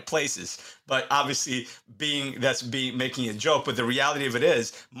in the right places. But obviously making a joke. But the reality of it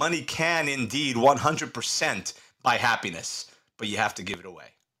is money can indeed 100% buy happiness, but you have to give it away.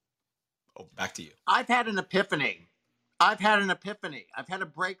 Oh, back to you. I've had an epiphany. I've had a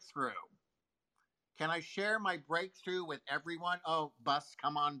breakthrough. Can I share my breakthrough with everyone? Oh, bus,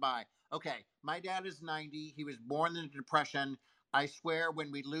 come on by. Okay, my dad is 90. He was born in the Depression. I swear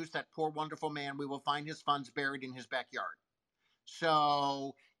when we lose that poor, wonderful man, we will find his funds buried in his backyard.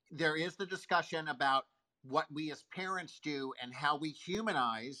 So there is the discussion about what we as parents do and how we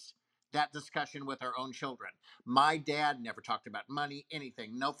humanize that discussion with our own children. My dad never talked about money,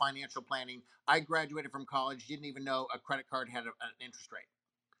 anything, no financial planning. I graduated from college, didn't even know a credit card had an interest rate.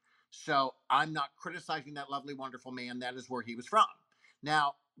 So I'm not criticizing that lovely, wonderful man. That is where he was from.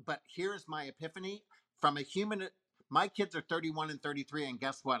 Now, but here's my epiphany from a human. My kids are 31 and 33, and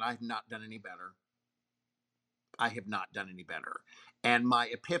guess what? I have not done any better. And my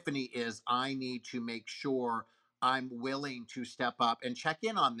epiphany is I need to make sure I'm willing to step up and check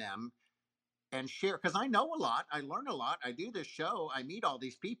in on them and share, because I know a lot. I learn a lot. I do this show. I meet all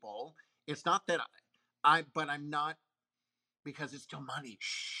these people. It's not that but I'm not, because it's still money.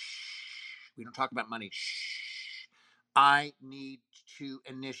 Shh. We don't talk about money. Shh. I need to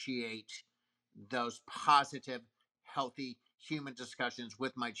initiate those positive, healthy human discussions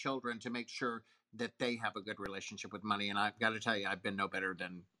with my children to make sure that they have a good relationship with money. And I've got to tell you, I've been no better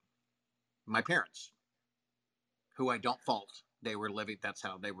than my parents, who I don't fault. They were living, that's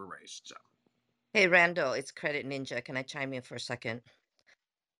how they were raised. So. Hey, Randall, it's Credit Ninja. Can I chime in for a second?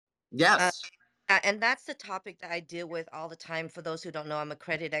 Yes. And that's the topic that I deal with all the time. For those who don't know, I'm a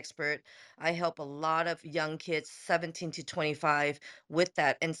credit expert. I help a lot of young kids, 17 to 25, with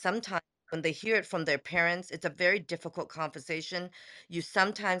that. And sometimes when they hear it from their parents, it's a very difficult conversation. You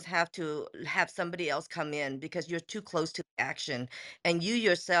sometimes have to have somebody else come in because you're too close to the action. And you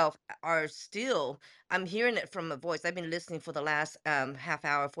yourself are still, I'm hearing it from a voice. I've been listening for the last half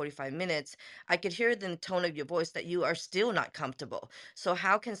hour, 45 minutes. I could hear it in the tone of your voice that you are still not comfortable. So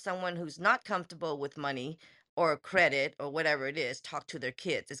how can someone who's not comfortable with money or credit or whatever it is talk to their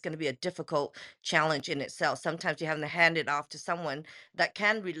kids? It's going to be a difficult challenge in itself. Sometimes you have to hand it off to someone that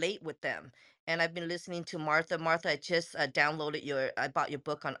can relate with them. And I've been listening to Martha. Martha, I just I bought your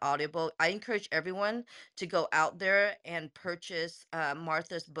book on Audible. I encourage everyone to go out there and purchase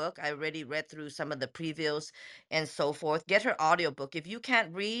Martha's book. I already read through some of the previews and so forth. Get her audiobook. If you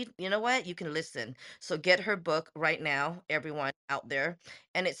can't read, you know what? You can listen. So get her book right now, everyone out there.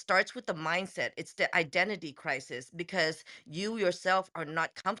 And it starts with the mindset. It's the identity crisis because you yourself are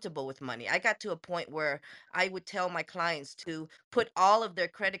not comfortable with money. I got to a point where I would tell my clients to put all of their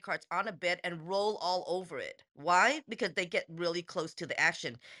credit cards on a bed and and roll all over it. Why? Because they get really close to the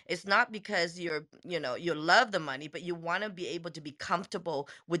action. It's not because you love the money, but you want to be able to be comfortable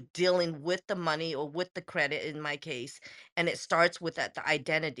with dealing with the money or with the credit in my case. And it starts with that the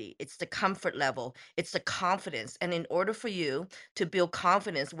identity. It's the comfort level. It's the confidence. And in order for you to build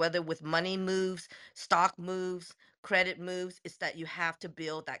confidence, whether with money moves, stock moves, credit moves, is that you have to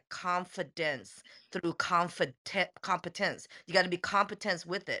build that confidence through competence. You got to be competent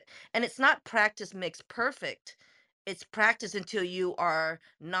with it. And it's not practice makes perfect. It's practice until you are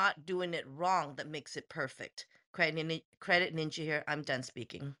not doing it wrong that makes it perfect. Credit ninja here. I'm done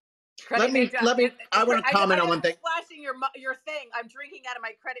speaking. Credit Ninja. I want to comment on one thing. Flashing your thing. I'm drinking out of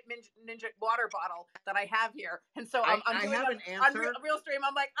my Credit Ninja water bottle that I have here, and so I'm doing have an answer on Real Stream.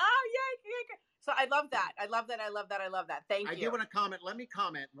 I'm like, yeah. So I love that. I love that. Thank you. I do want to comment. Let me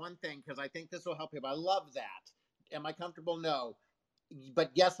comment one thing because I think this will help people. I love that. Am I comfortable? No. But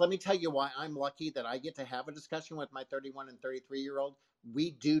yes, let me tell you why I'm lucky that I get to have a discussion with my 31 and 33-year-old.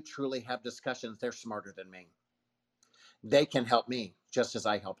 We do truly have discussions. They're smarter than me. They can help me just as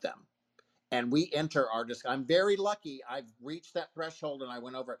I help them. And we enter our discussion. I'm very lucky. I've reached that threshold and I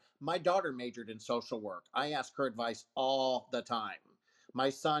went over it. My daughter majored in social work. I ask her advice all the time. My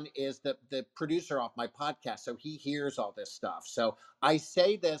son is the producer off my podcast, so he hears all this stuff. So I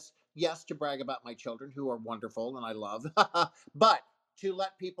say this, yes, to brag about my children who are wonderful and I love, but to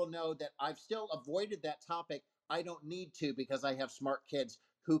let people know that I've still avoided that topic. I don't need to because I have smart kids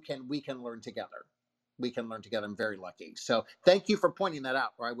we can learn together. We can learn together. I'm very lucky. So thank you for pointing that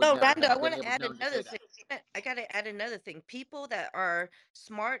out. Or I would No, never Rhonda, I have want been to able add known to another say thing. that. I got to add another thing. People that are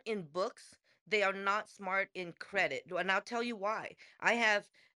smart in books, they are not smart in credit. And I'll tell you why. I have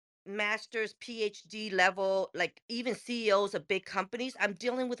master's, PhD level, like even CEOs of big companies. I'm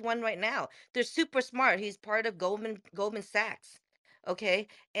dealing with one right now. They're super smart. He's part of Goldman Sachs. Okay.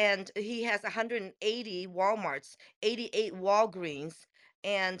 And he has 180 Walmarts, 88 Walgreens,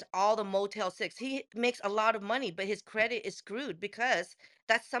 and all the Motel 6. He makes a lot of money, but his credit is screwed because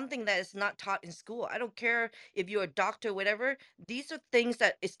that's something that is not taught in school. I don't care if you're a doctor, whatever. These are things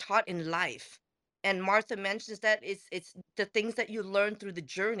that is taught in life. And Martha mentions that it's the things that you learn through the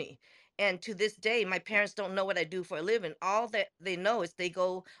journey. And to this day, my parents don't know what I do for a living. All that they know is they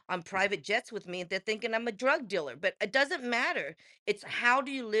go on private jets with me and they're thinking I'm a drug dealer. But it doesn't matter. It's how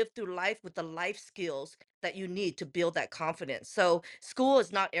do you live through life with the life skills that you need to build that confidence. So school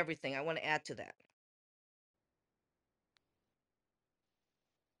is not everything. I want to add to that.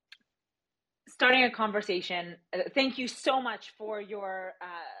 Starting a conversation. Thank you so much for your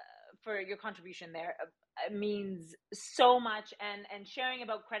contribution there. It means so much, and sharing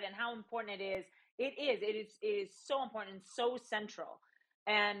about credit and how important it is. It is so important and so central.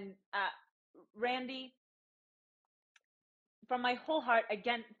 And Randy, from my whole heart,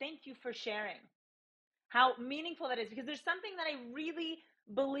 again, thank you for sharing how meaningful that is, because there's something that I really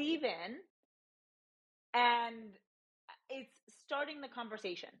believe in, and it's starting the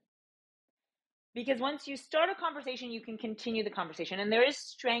conversation. Because once you start a conversation, you can continue the conversation, and there is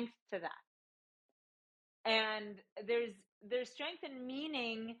strength to that. And there's strength and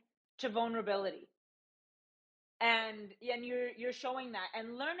meaning to vulnerability, and you're showing that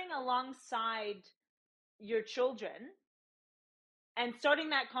and learning alongside your children and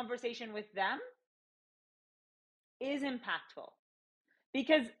starting that conversation with them is impactful.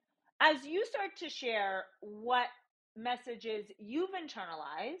 Because as you start to share what messages you've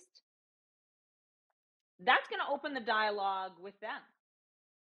internalized, that's going to open the dialogue with them.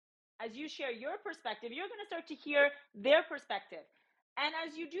 As you share your perspective, you're going to start to hear their perspective. And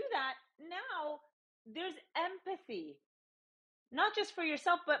as you do that, now there's empathy, not just for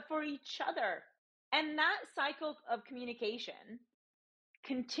yourself, but for each other. And that cycle of communication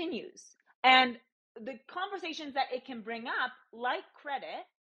continues. And the conversations that it can bring up, like credit,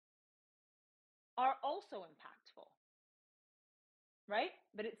 are also impactful, right?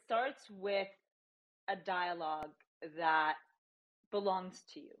 But it starts with a dialogue that belongs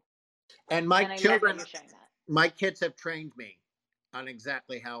to you. And my children, you're sharing that. My kids have trained me on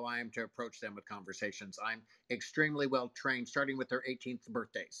exactly how I am to approach them with conversations. I'm extremely well trained, starting with their 18th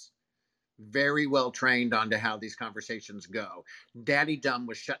birthdays. Very well trained onto how these conversations go. Daddy Dumb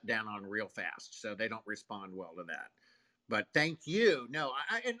was shut down on real fast, so they don't respond well to that. But thank you. No,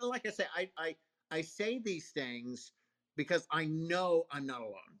 and like I say, I say these things because I know I'm not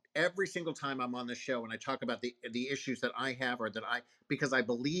alone. Every single time I'm on the show and I talk about the issues that I have, or that because I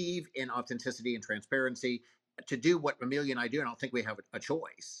believe in authenticity and transparency, to do what Amelia and I do, I don't think we have a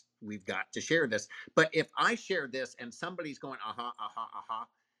choice. We've got to share this. But if I share this and somebody's going, aha,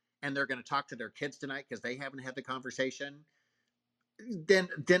 and they're going to talk to their kids tonight because they haven't had the conversation, then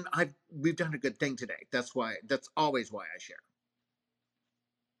we've done a good thing today. That's always why I share.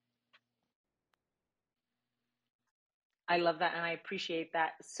 I love that, and I appreciate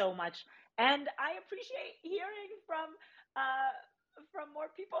that so much. And I appreciate hearing from more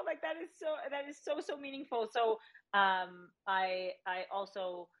people. Like that is so meaningful. So I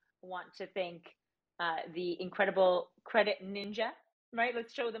also want to thank the incredible Credit Ninja. Right,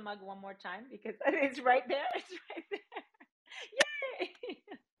 let's show the mug one more time because it's right there. It's right there.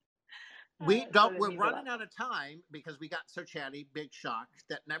 Yay! We're running out of time because we got so chatty. Big shock.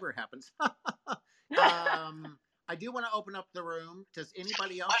 That never happens. I do want to open up the room. Does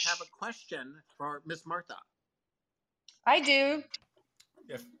anybody else have a question for Miss Martha? I do.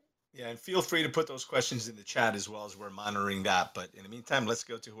 Yeah, and feel free to put those questions in the chat as well as we're monitoring that. But in the meantime, let's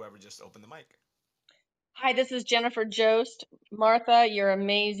go to whoever just opened the mic. Hi, this is Jennifer Jost. Martha, you're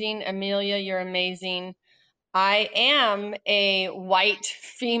amazing. Amelia, you're amazing. I am a white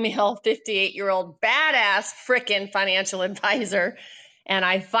female 58-year-old badass frickin' financial advisor. And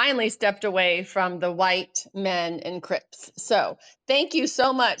I finally stepped away from the white men and Crips. So thank you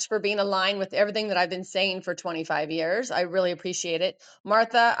so much for being aligned with everything that I've been saying for 25 years. I really appreciate it.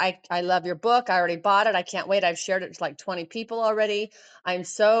 Martha, I love your book. I already bought it. I can't wait. I've shared it to like 20 people already. I'm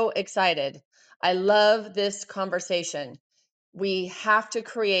so excited. I love this conversation. We have to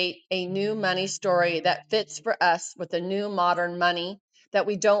create a new money story that fits for us with a new modern money that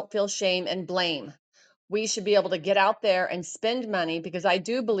we don't feel shame and blame. We should be able to get out there and spend money because I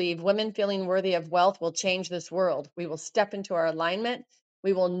do believe women feeling worthy of wealth will change this world. We will step into our alignment.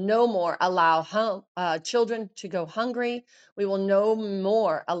 We will no more allow children to go hungry. We will no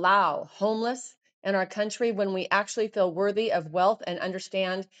more allow homeless in our country when we actually feel worthy of wealth and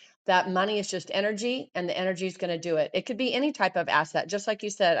understand that money is just energy and the energy is going to do it. It could be any type of asset, just like you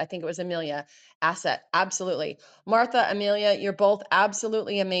said. I think it was Amelia, asset. Absolutely. Martha, Amelia, you're both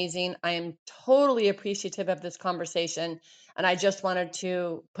absolutely amazing. I am totally appreciative of this conversation. And I just wanted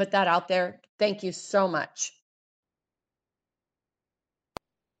to put that out there. Thank you so much.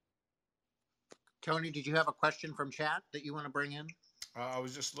 Tony, did you have a question from chat that you want to bring in? I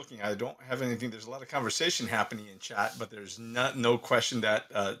was just looking. I don't have anything. There's a lot of conversation happening in chat, but there's no question that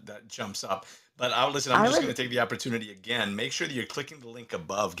that jumps up. But I'm just going to take the opportunity again. Make sure that you're clicking the link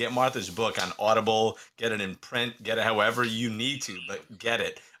above. Get Martha's book on Audible. Get it in print. Get it however you need to, but get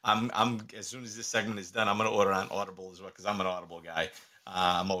it. I'm as soon as this segment is done, I'm going to order on Audible as well because I'm an Audible guy.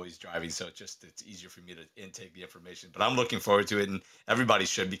 I'm always driving, so it's easier for me to intake the information. But I'm looking forward to it, and everybody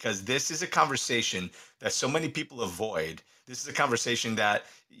should, because this is a conversation that so many people avoid. This is a conversation that,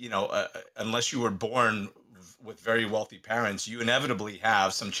 unless you were born with very wealthy parents, you inevitably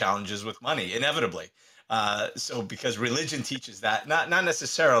have some challenges with money, inevitably. So because religion teaches that, not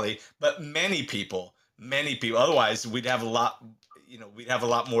necessarily, but many people, otherwise we'd have a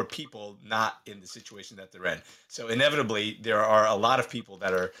lot more people not in the situation that they're in. So inevitably there are a lot of people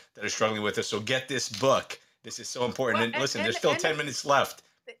that are struggling with this. So get this book. This is so important. Well, and listen, there's still 10 minutes left.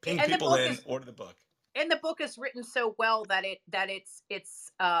 Ping people in, order the book. And the book is written so well that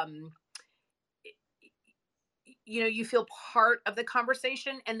it's you feel part of the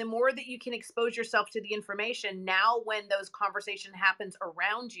conversation, and the more that you can expose yourself to the information, now when those conversation happens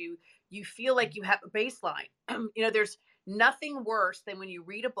around you, you feel like you have a baseline. There's nothing worse than when you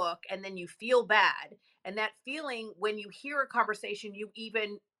read a book and then you feel bad, and that feeling when you hear a conversation, you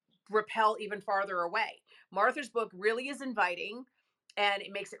even repel even farther away. Martha's book really is inviting, and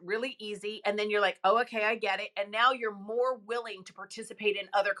it makes it really easy. And then you're like, oh, okay, I get it. And now you're more willing to participate in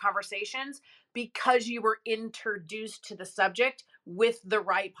other conversations because you were introduced to the subject with the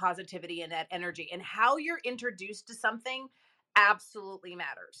right positivity and that energy. And how you're introduced to something absolutely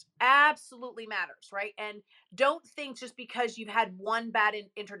matters. Absolutely matters, right? And don't think just because you've had one bad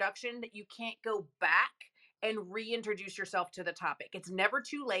introduction that you can't go back and reintroduce yourself to the topic. It's never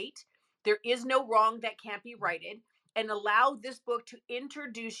too late. There is no wrong that can't be righted. And allow this book to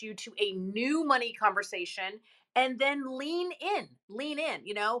introduce you to a new money conversation, and then lean in.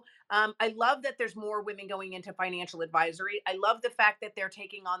 I love that there's more women going into financial advisory. I love the fact that they're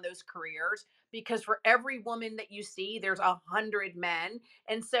taking on those careers, because for every woman that you see, there's 100 men.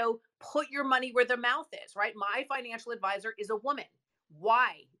 And so put your money where the mouth is, right? My financial advisor is a woman.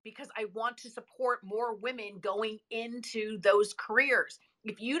 Why? Because I want to support more women going into those careers.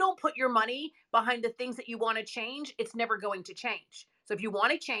 If you don't put your money behind the things that you want to change, it's never going to change. So if you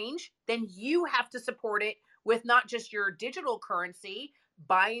want to change, then you have to support it with not just your digital currency,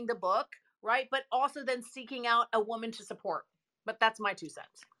 buying the book, right? But also then seeking out a woman to support. But that's my 2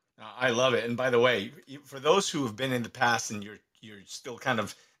 cents. I love it. And by the way, for those who have been in the past and you're still kind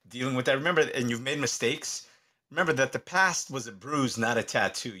of dealing with that, remember, and you've made mistakes, remember that the past was a bruise, not a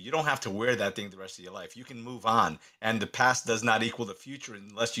tattoo. You don't have to wear that thing the rest of your life. You can move on, and the past does not equal the future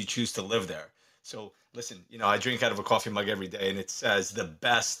unless you choose to live there. So listen, I drink out of a coffee mug every day, and it says the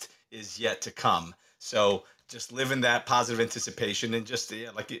best is yet to come. So just live in that positive anticipation, and just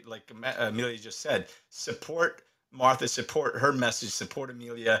like Amelia just said, support Martha, support her message, support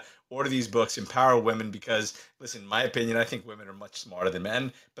Amelia, order these books, empower women, because listen, in my opinion, I think women are much smarter than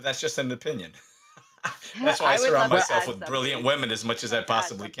men, but that's just an opinion. That's why I I would surround love to myself add with brilliant something. women as much as I Love to add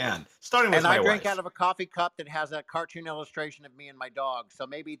possibly something. can, starting with And my I drink wife. out of a coffee cup that has a cartoon illustration of me and my dog. So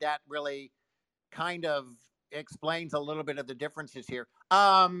maybe that really kind of explains a little bit of the differences here.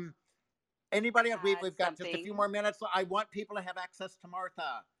 Anybody else? We've Add got just a few something. more minutes. I want people to have access to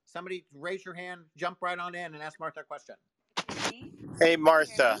Martha. Somebody raise your hand, jump right on in, and ask Martha a question. Me? Hey, Can you hear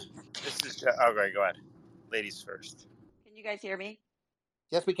Martha. me? This is okay. Go ahead. Ladies first. Can you guys hear me?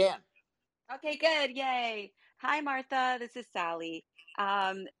 Yes, we can. Okay, good. Yay. Hi, Martha. This is Sally.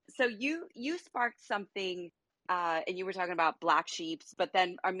 So you sparked something, and you were talking about black sheeps, but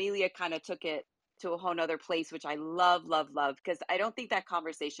then Amelia kind of took it to a whole nother place, which I love, love, love, because I don't think that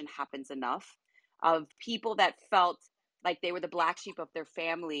conversation happens enough of people that felt like they were the black sheep of their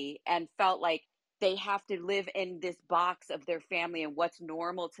family and felt like they have to live in this box of their family and what's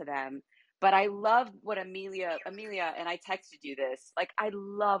normal to them. But I love what Amelia, and I texted you this. Like, I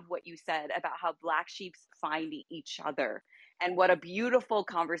love what you said about how black sheeps find each other and what a beautiful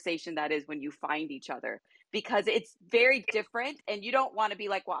conversation that is when you find each other, because it's very different. And you don't want to be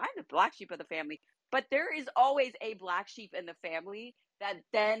like, well, I'm the black sheep of the family. But there is always a black sheep in the family that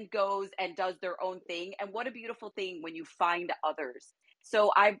then goes and does their own thing. And what a beautiful thing when you find others.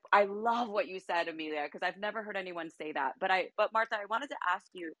 So I love what you said, Amelia, because I've never heard anyone say that. But Martha, I wanted to ask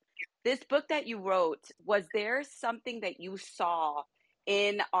you, this book that you wrote, was there something that you saw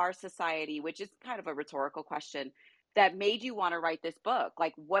in our society, which is kind of a rhetorical question, that made you want to write this book?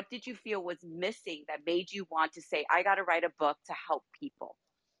 Like, what did you feel was missing that made you want to say, I got to write a book to help people?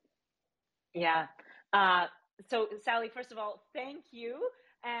 Yeah. So Sally, first of all, thank you,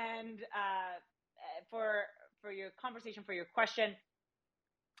 and for your conversation, for your question.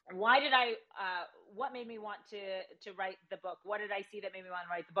 Why did I? What made me want to write the book? What did I see that made me want to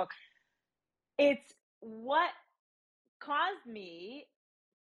write the book? It's what caused me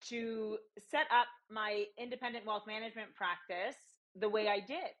to set up my independent wealth management practice the way I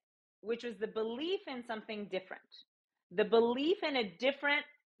did, which was the belief in something different, the belief in a different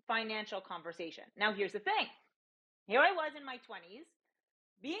financial conversation. Now, here's the thing. Here I was in my 20s,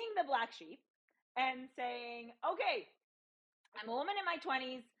 being the black sheep and saying, okay, I'm a woman in my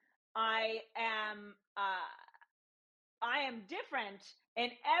 20s. I am different in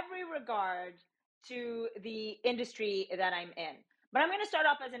every regard to the industry that I'm in. But I'm going to start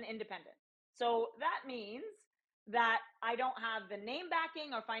off as an independent. So that means that I don't have the name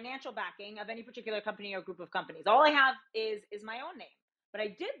backing or financial backing of any particular company or group of companies. All I have is my own name. But I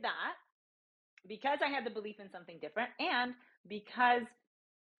did that because I had the belief in something different and because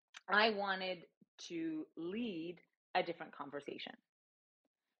I wanted to lead a different conversation.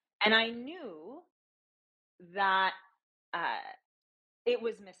 And I knew that it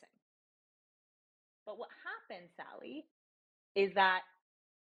was missing. But what happened, Sally, is that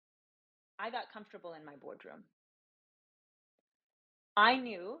I got comfortable in my boardroom. I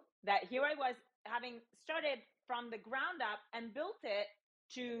knew that here I was, having started from the ground up and built it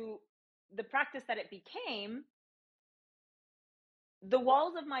to the practice that it became. The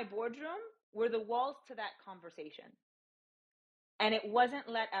walls of my boardroom were the walls to that conversation. And it wasn't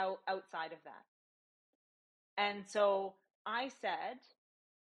let out outside of that. And so I said,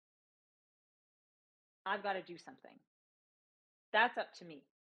 I've got to do something. That's up to me.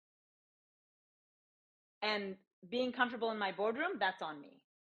 And being comfortable in my boardroom, that's on me.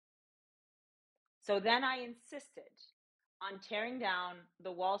 So then I insisted on tearing down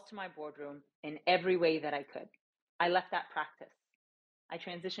the walls to my boardroom in every way that I could. I left that practice. I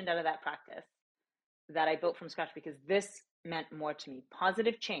transitioned out of that practice that I built from scratch because this meant more to me.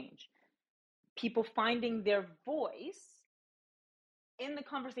 Positive change. People finding their voice in the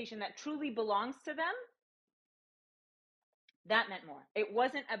conversation that truly belongs to them. That meant more. It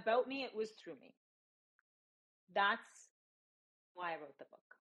wasn't about me, it was through me. That's why I wrote the book.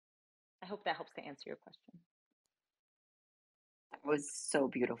 I hope that helps to answer your question. That was so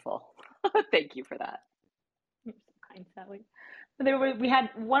beautiful. Thank you for that. You're so kind, Sally. We had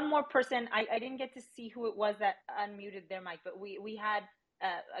one more person. I didn't get to see who it was that unmuted their mic, but we had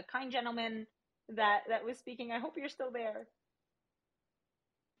a kind gentleman that was speaking. I hope you're still there.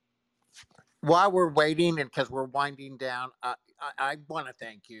 While we're waiting, and because we're winding down, I want to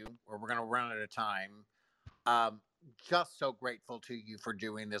thank you, or we're going to run out of time. Just so grateful to you for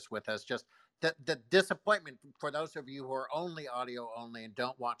doing this with us. Just the disappointment for those of you who are only audio only and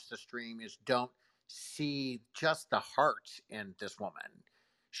don't watch the stream is don't see just the heart in this woman.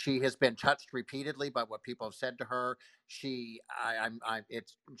 She has been touched repeatedly by what people have said to her.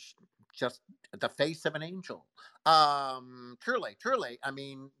 It's just the face of an angel. Truly. I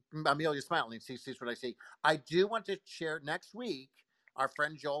mean, Amelia's smiling. Sees what I see. I do want to share next week. Our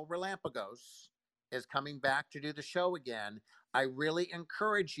friend Joel Relampagos is coming back to do the show again. I really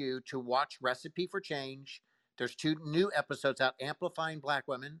encourage you to watch Recipe for Change. There's 2 new episodes out, Amplifying Black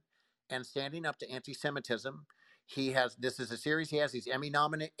Women and Standing Up to Anti-Semitism. This is a series he has. He's Emmy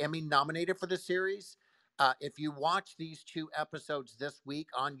nominated for this series. If you watch these 2 episodes this week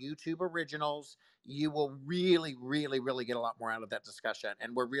on YouTube Originals, you will really, really, really get a lot more out of that discussion.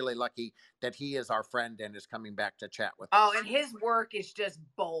 And we're really lucky that he is our friend and is coming back to chat with us. Oh, and his work is just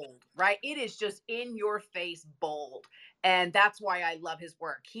bold, right? It is just in your face bold. And that's why I love his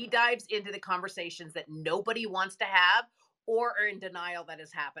work. He dives into the conversations that nobody wants to have or are in denial that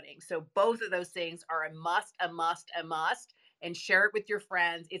is happening. So both of those things are a must. And share it with your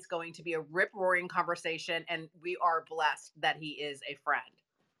friends. It's going to be a rip-roaring conversation, and we are blessed that he is a friend.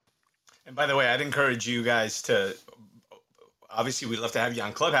 And by the way, I'd encourage you guys to, obviously we'd love to have you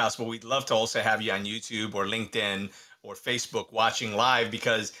on Clubhouse, but we'd love to also have you on YouTube or LinkedIn or Facebook watching live,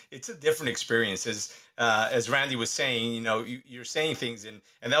 because it's a different experience. As Randy was saying, you know, you're saying things, and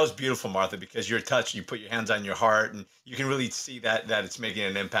that was beautiful, Martha, because you're touched, you put your hands on your heart, and you can really see that it's making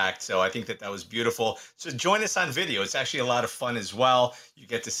an impact. So I think that was beautiful. So join us on video. It's actually a lot of fun as well. You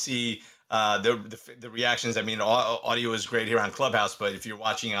get to see the reactions. I mean, audio is great here on Clubhouse, but if you're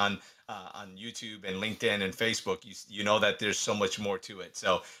watching on YouTube and LinkedIn and Facebook, you know that there's so much more to it.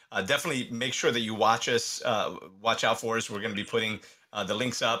 So definitely make sure that you watch us, watch out for us. We're going to be putting the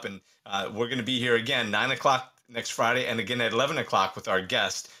links up, and we're going to be here again 9 o'clock next Friday, and again at 11 o'clock with our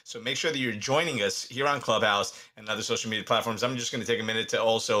guest. So make sure that you're joining us here on Clubhouse and other social media platforms. I'm just going to take a minute to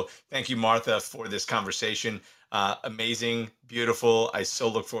also thank you, Martha, for this conversation. Amazing, beautiful. I so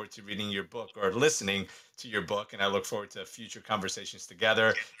look forward to reading your book or listening to your book, and I look forward to future conversations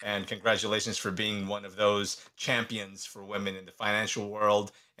together. And congratulations for being one of those champions for women in the financial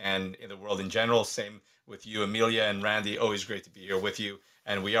world and in the world in general. Same with you, Amelia and Randy. Always great to be here with you.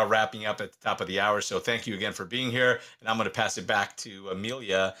 And we are wrapping up at the top of the hour. So thank you again for being here. And I'm going to pass it back to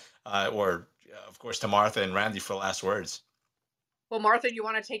Amelia of course, to Martha and Randy for last words. Well, Martha, you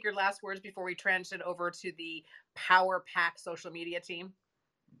want to take your last words before we transition over to the Power Pack social media team?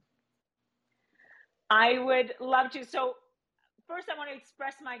 I would love to. So first, I want to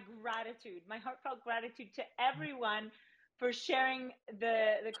express my gratitude, my heartfelt gratitude to everyone for sharing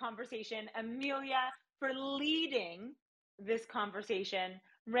the conversation. Amelia, for leading this conversation.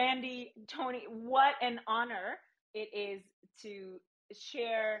 Randy, Tony, what an honor it is to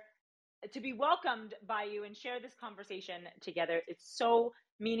share, to be welcomed by you and share this conversation together. It's so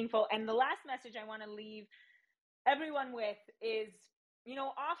meaningful. And the last message I want to leave everyone with is, you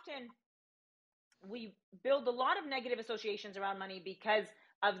know, often we build a lot of negative associations around money because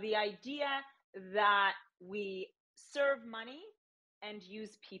of the idea that we serve money and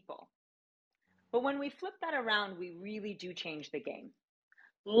use people. But when we flip that around, we really do change the game.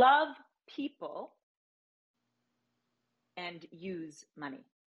 Love people and use money.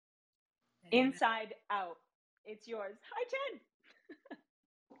 Inside out. It's yours. Hi, Jen.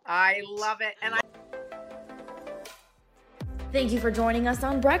 I love it. And Thank you for joining us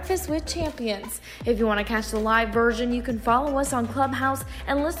on Breakfast with Champions. If you want to catch the live version, you can follow us on Clubhouse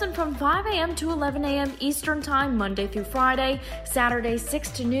and listen from 5 a.m. to 11 a.m. Eastern Time, Monday through Friday, Saturdays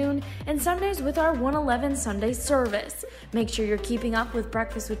 6 to noon, and Sundays with our 111 Sunday service. Make sure you're keeping up with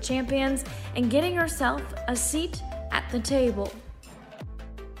Breakfast with Champions and getting yourself a seat at the table.